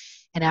Fellowship,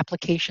 and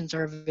applications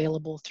are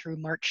available through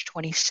March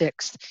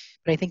 26th.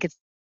 But I think it's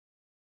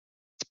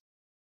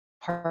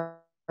part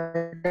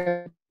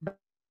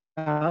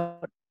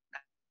about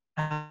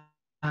telling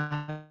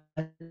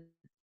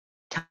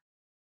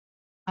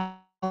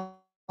our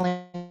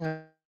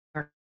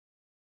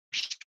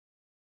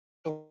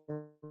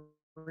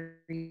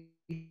stories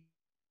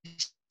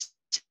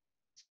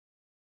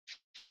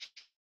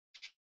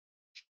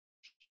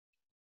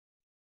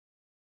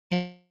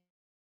in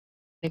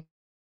a good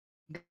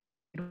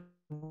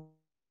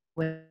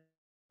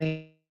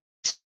way.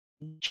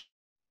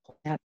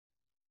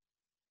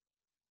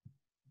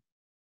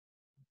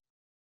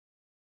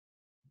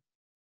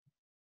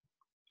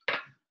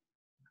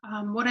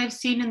 What I've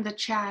seen in the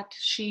chat,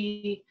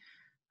 she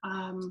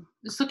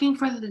is looking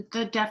for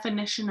the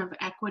definition of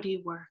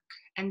equity work.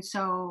 And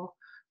so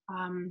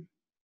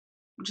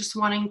just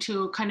wanting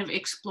to kind of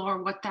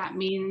explore what that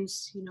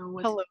means, you know.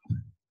 With... Hello.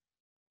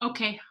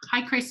 Okay,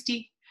 hi,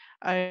 Christy.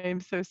 I'm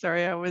so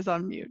sorry, I was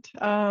on mute.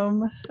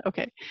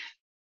 Okay.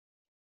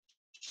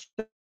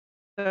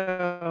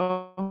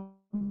 So,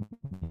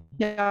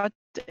 yeah,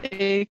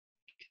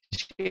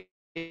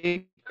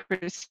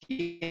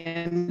 Christy,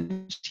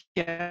 and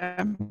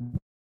yeah.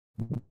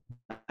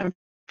 I'm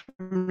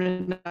from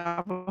the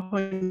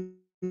Navajo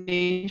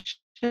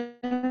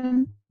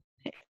Nation,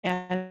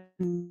 and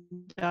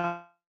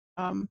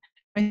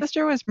my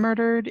sister was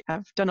murdered.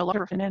 I've done a lot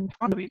of, and then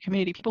from the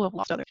community, people have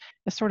lost others.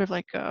 It's sort of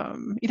like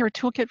either a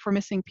toolkit for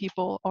missing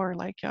people, or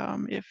like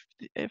if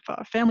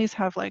families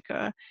have like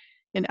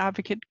an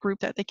advocate group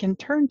that they can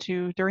turn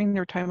to during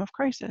their time of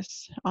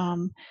crisis.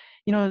 You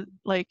know,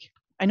 like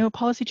I know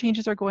policy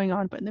changes are going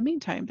on, but in the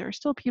meantime, there are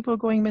still people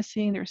going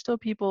missing. There are still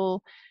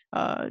people,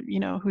 you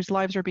know, whose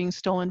lives are being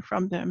stolen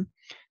from them.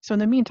 So in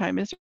the meantime,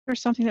 is there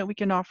something that we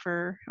can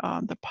offer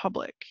the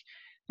public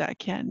that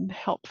can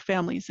help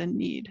families in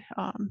need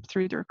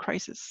through their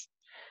crisis?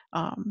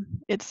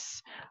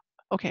 It's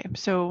okay.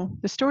 So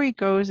the story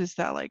goes is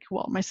that like,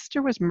 well, my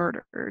sister was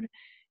murdered,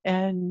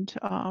 and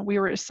we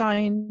were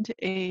assigned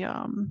a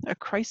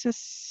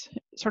crisis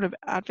sort of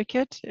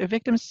advocate, a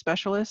victim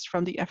specialist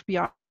from the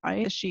FBI.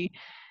 She,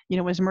 you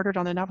know, was murdered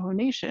on the Navajo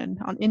Nation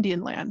on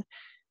Indian land,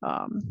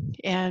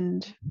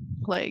 and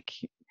like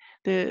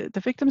the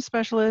victim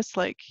specialist,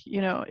 like,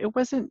 you know, it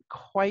wasn't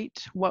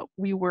quite what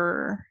we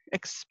were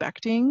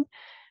expecting.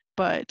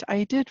 But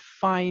I did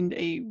find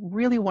a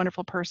really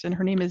wonderful person.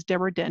 Her name is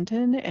Deborah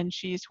Denton, and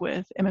she's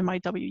with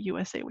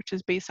MMIWG2S, which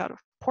is based out of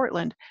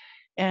Portland.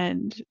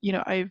 And, you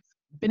know, I've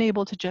been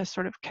able to just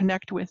sort of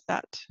connect with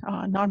that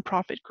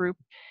nonprofit group.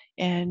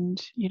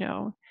 And, you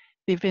know,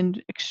 they've been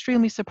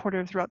extremely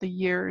supportive throughout the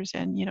years,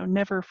 and, you know,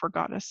 never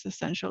forgot us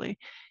essentially,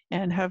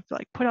 and have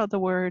like put out the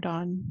word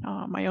on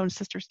my own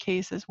sister's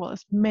case, as well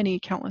as many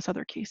countless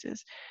other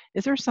cases.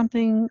 Is there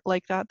something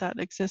like that that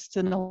exists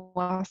in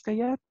Alaska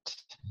yet?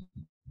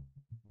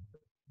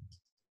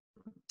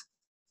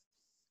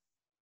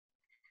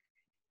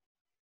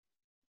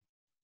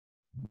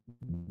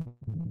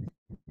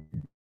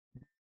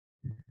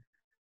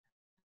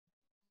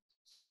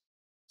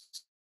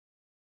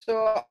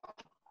 So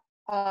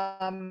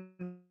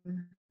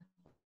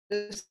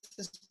this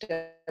is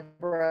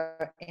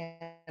Deborah,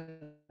 and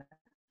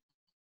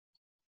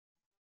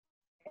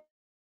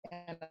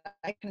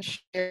I can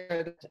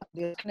share that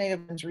the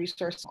Native Women's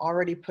Resource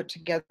already put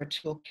together a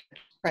toolkit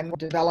to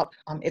develop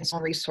its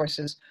own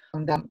resources.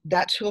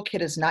 That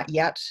toolkit is not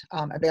yet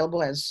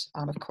available, as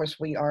of course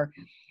we are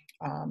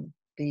a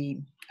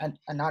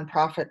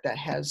nonprofit that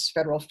has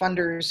federal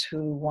funders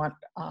who want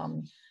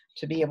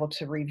to be able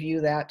to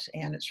review that,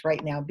 and it's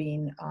right now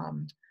being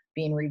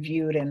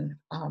reviewed and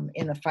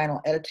in the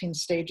final editing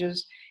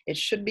stages. It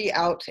should be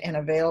out and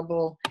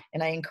available,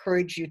 and I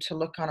encourage you to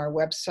look on our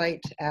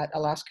website at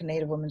Alaska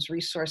Native Women's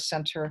Resource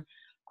Center.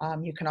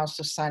 You can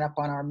also sign up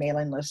on our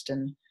mailing list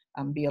and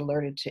be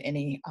alerted to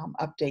any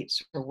updates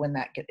for when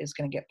that is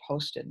going to get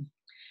posted.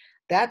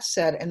 That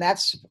said, and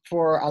that's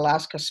for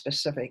Alaska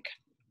specific.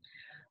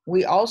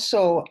 We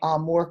also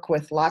work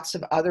with lots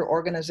of other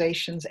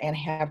organizations and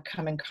have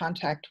come in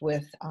contact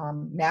with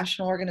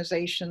national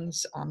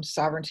organizations.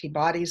 Sovereignty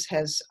Bodies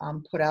has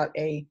put out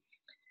a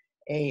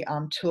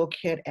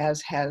toolkit,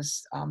 as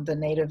has the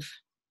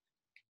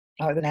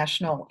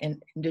National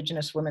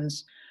Indigenous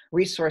Women's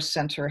Resource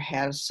Center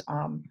has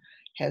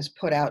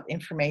put out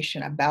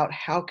information about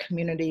how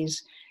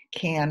communities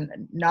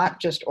can not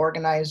just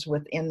organize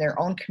within their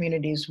own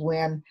communities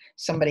when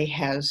somebody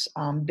has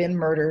been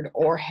murdered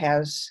or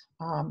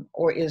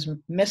or is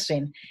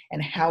missing,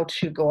 and how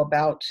to go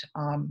about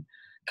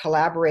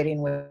collaborating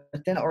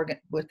within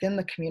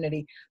the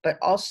community, but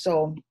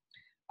also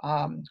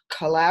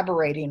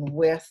collaborating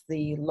with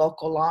the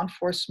local law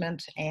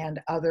enforcement and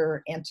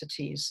other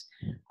entities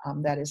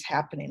that is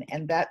happening.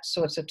 And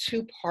so it's a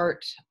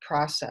two-part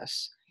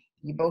process.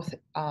 You both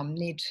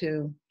need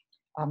to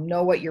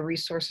know what your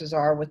resources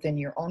are within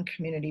your own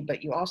community,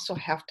 but you also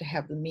have to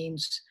have the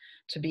means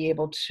to be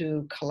able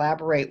to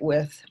collaborate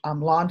with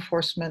law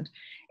enforcement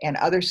and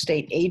other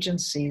state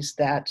agencies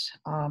that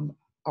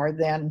are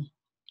then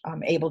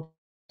able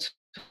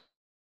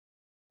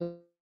to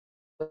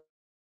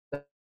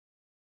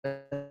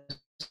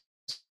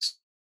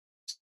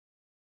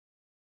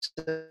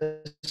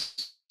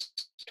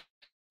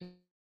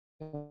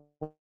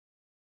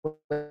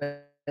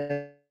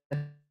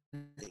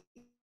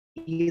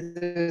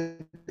either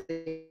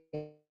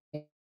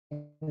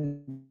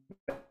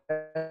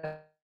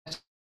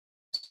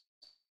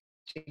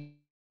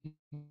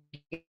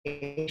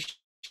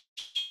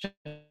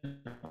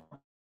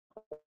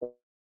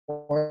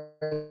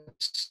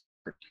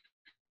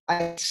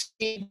I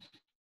see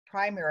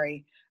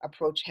primary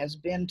approach has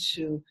been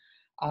to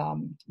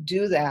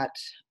do that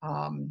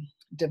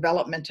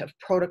development of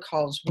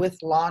protocols with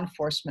law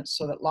enforcement,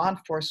 so that law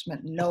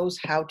enforcement knows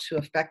how to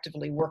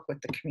effectively work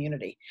with the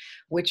community,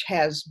 which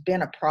has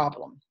been a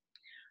problem.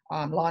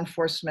 Law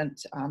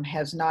enforcement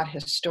has not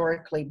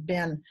historically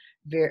been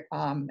very,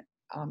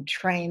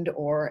 trained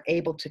or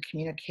able to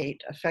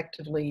communicate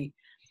effectively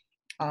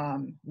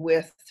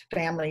with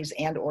families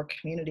and or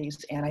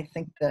communities. And I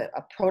think the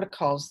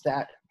protocols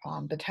that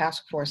the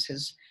task force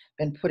has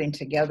been putting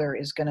together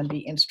is going to be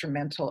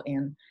instrumental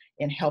in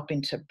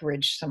helping to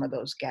bridge some of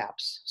those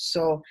gaps.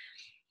 So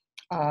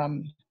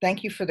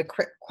Thank you for the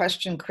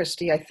question,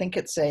 Christy. I think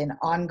it's an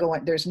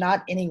ongoing, there's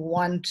not any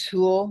one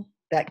tool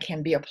that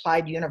can be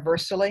applied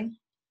universally,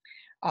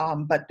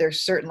 but there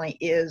certainly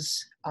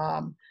is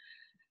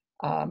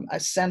a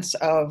sense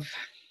of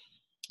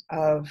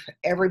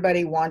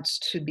everybody wants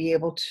to be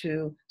able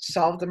to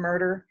solve the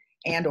murder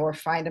and or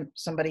find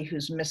somebody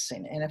who's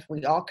missing. And if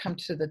we all come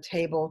to the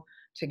table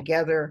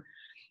together,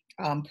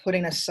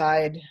 putting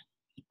aside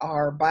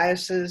our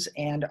biases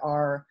and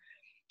our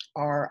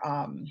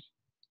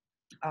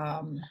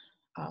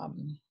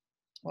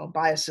well,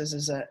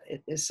 biases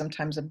is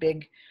sometimes a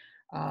big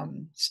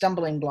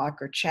stumbling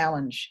block or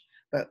challenge.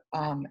 But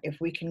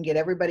if we can get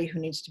everybody who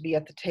needs to be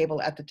at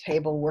the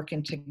table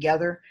working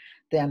together,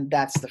 then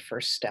that's the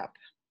first step.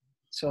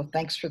 So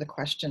thanks for the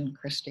question,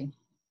 Christy.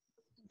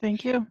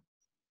 Thank you.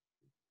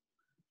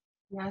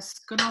 Yes,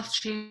 good old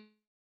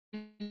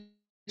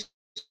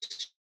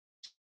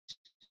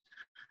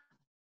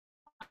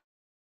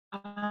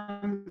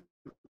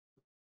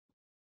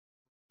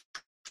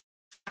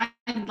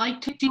I'd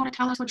like to, do you want to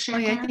tell us what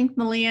shared? Oh yeah, I think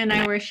Malia and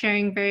I were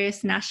sharing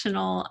various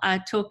national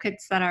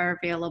toolkits that are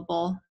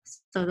available.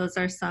 So those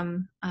are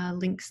some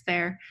links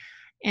there.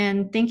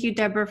 And thank you,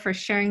 Deborah, for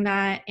sharing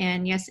that.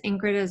 And yes,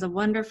 Ingrid is a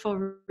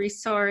wonderful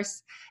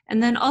resource.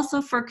 And then also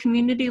for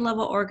community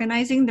level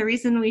organizing, the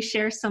reason we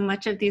share so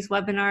much of these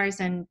webinars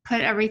and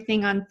put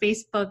everything on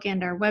Facebook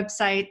and our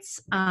websites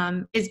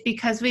is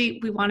because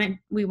we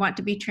want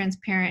to be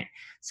transparent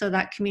so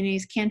that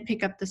communities can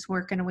pick up this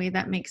work in a way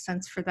that makes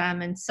sense for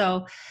them. And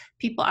so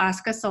people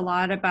ask us a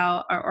lot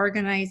about our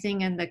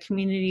organizing and the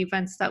community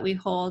events that we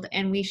hold,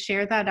 and we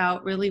share that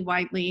out really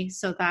widely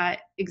so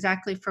that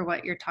exactly for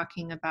what you're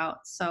talking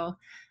about. So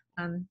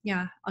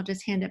yeah, I'll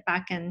just hand it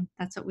back, and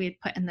that's what we had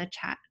put in the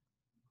chat.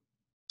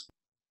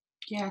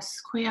 Yes,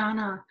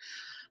 Quiana.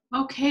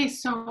 Okay,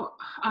 so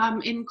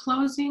in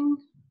closing,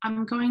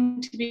 I'm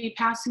going to be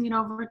passing it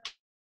over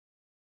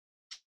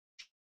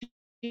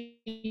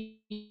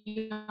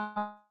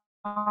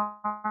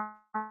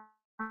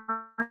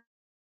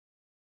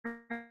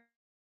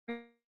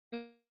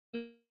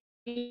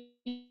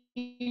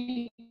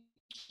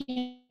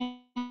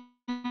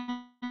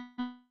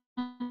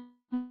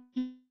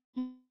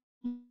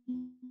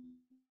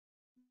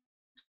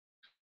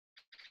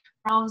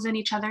ourselves and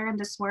each other in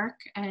this work,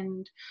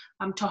 and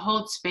to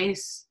hold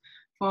space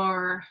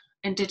for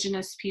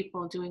Indigenous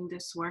people doing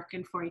this work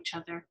and for each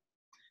other.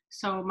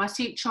 So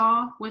Masit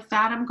Cho, with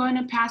that, I'm going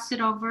to pass it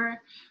over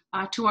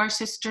to our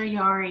sister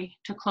Yari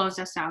to close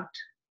us out.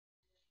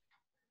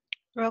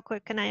 Real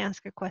quick, can I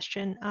ask a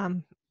question?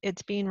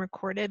 It's being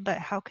recorded, but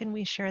how can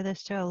we share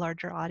this to a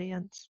larger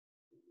audience?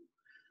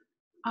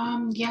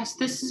 Yes,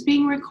 this is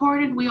being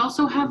recorded. We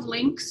also have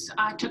links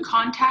to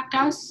contact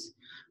us.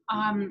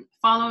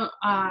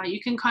 You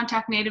can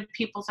contact Native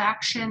People's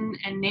Action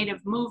and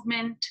Native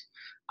Movement.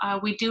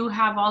 We do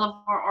have all of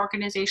our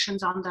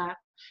organizations on the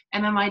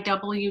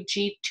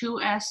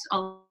MMIWG2S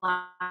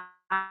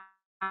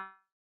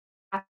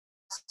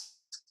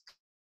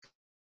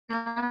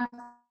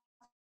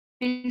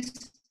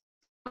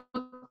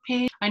Facebook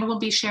page. And we'll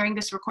be sharing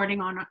this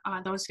recording on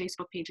those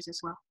Facebook pages as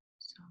well.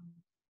 So,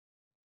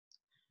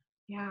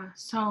 yeah,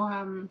 so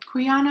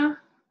Quiana,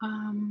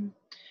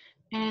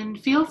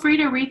 and feel free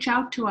to reach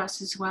out to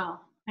us as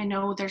well. I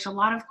know there's a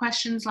lot of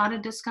questions, a lot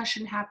of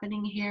discussion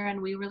happening here,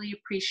 and we really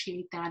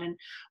appreciate that. And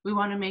we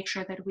want to make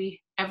sure that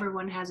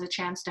everyone has a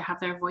chance to have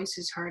their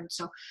voices heard.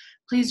 So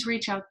please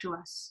reach out to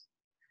us.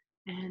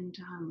 And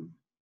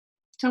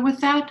so with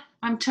that,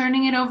 I'm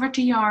turning it over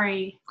to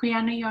Yari.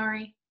 Quiana,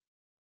 Yari.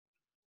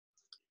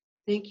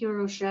 Thank you,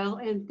 Rochelle,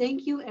 and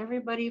thank you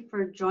everybody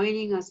for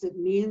joining us. It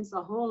means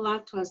a whole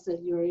lot to us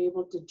that you're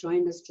able to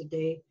join us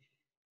today,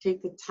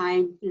 take the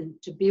time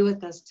to be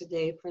with us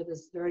today for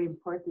this very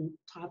important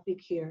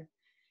topic here.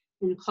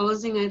 In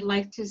closing, I'd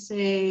like to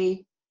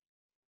say,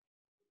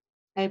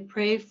 I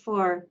pray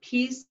for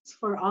peace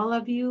for all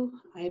of you.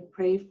 I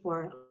pray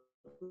for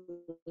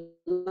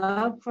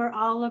love for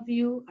all of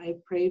you. I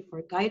pray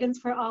for guidance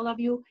for all of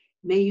you.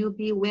 May you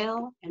be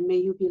well and may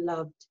you be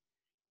loved.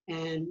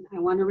 And I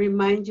want to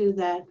remind you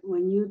that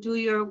when you do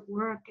your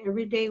work,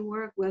 everyday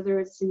work, whether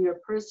it's in your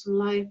personal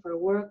life or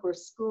work or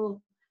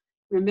school,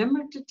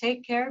 remember to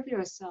take care of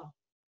yourself.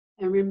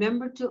 And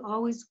remember to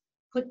always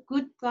put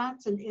good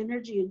thoughts and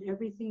energy in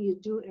everything you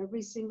do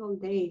every single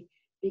day,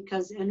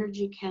 because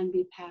energy can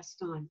be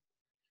passed on.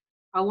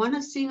 I want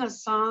to sing a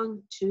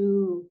song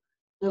to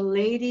the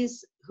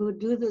ladies who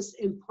do this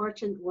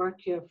important work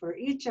here. For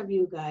each of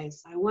you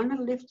guys, I want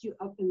to lift you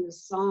up in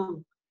this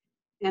song.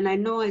 And I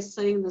know I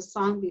sang the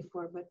song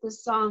before, but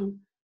this song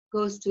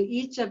goes to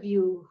each of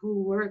you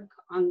who work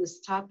on this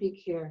topic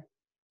here,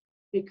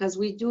 because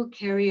we do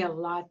carry a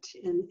lot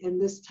in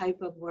this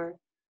type of work.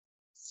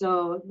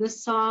 So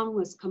this song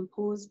was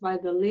composed by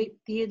the late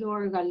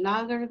Theodore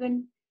Gallagher,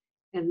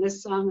 and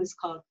this song is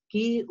called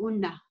Ki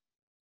Una.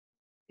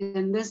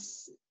 And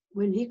this,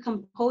 when he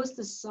composed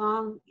the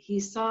song, he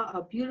saw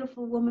a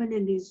beautiful woman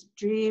in his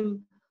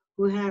dream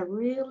who had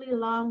really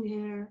long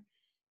hair.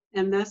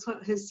 And that's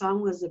what his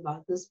song was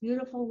about, this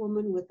beautiful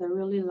woman with the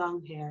really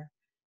long hair.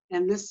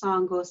 And this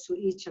song goes to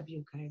each of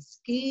you guys.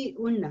 Ki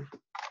Una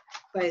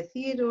by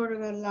Theodore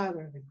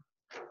Lagerman.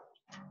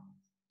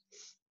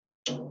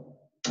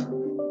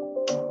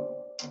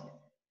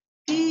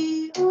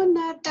 Ki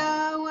una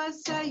tawa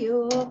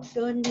sa'yo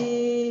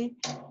suni,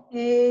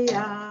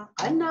 eya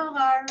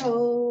kanagaro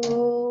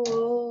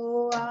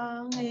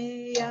ang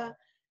eya.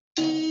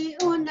 Ki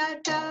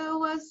una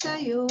tawa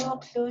sa'yo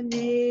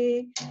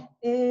suni,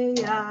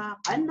 eya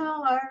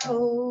kanagaro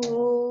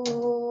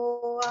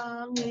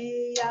ang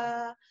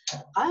eya.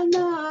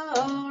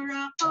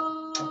 Kanarako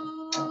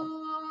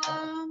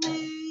ang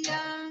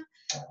eya,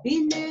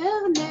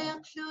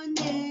 binernek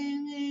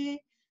suni,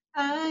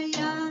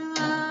 ayang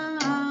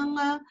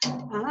ayang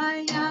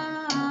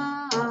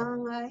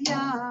ayang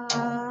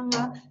yang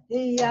yang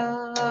yang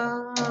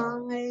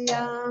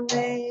yang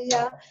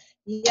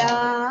yang yang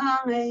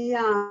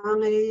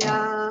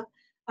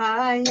ayang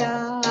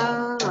ayang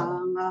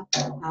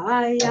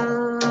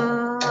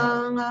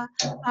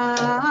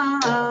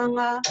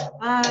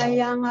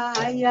ayang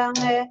ayang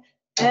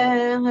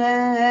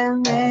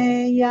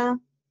ayang.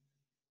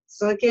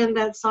 So again,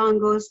 that song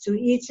goes to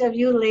each of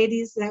you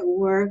ladies that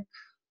work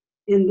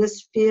in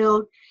this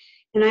field.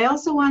 And I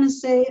also want to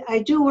say, I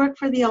do work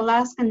for the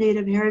Alaska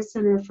Native Heritage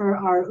Center for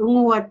our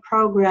Ungwat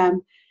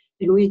program,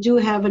 and we do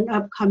have an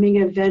upcoming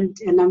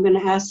event, and I'm going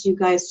to ask you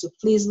guys to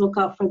please look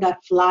out for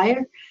that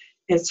flyer.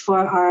 It's for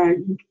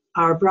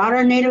our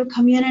broader Native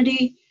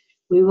community.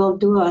 We will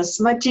do a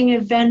smudging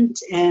event,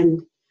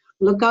 and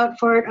look out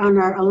for it on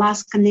our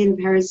Alaska Native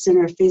Heritage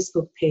Center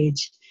Facebook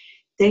page.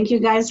 Thank you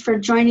guys for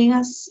joining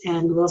us,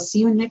 and we'll see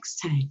you next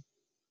time.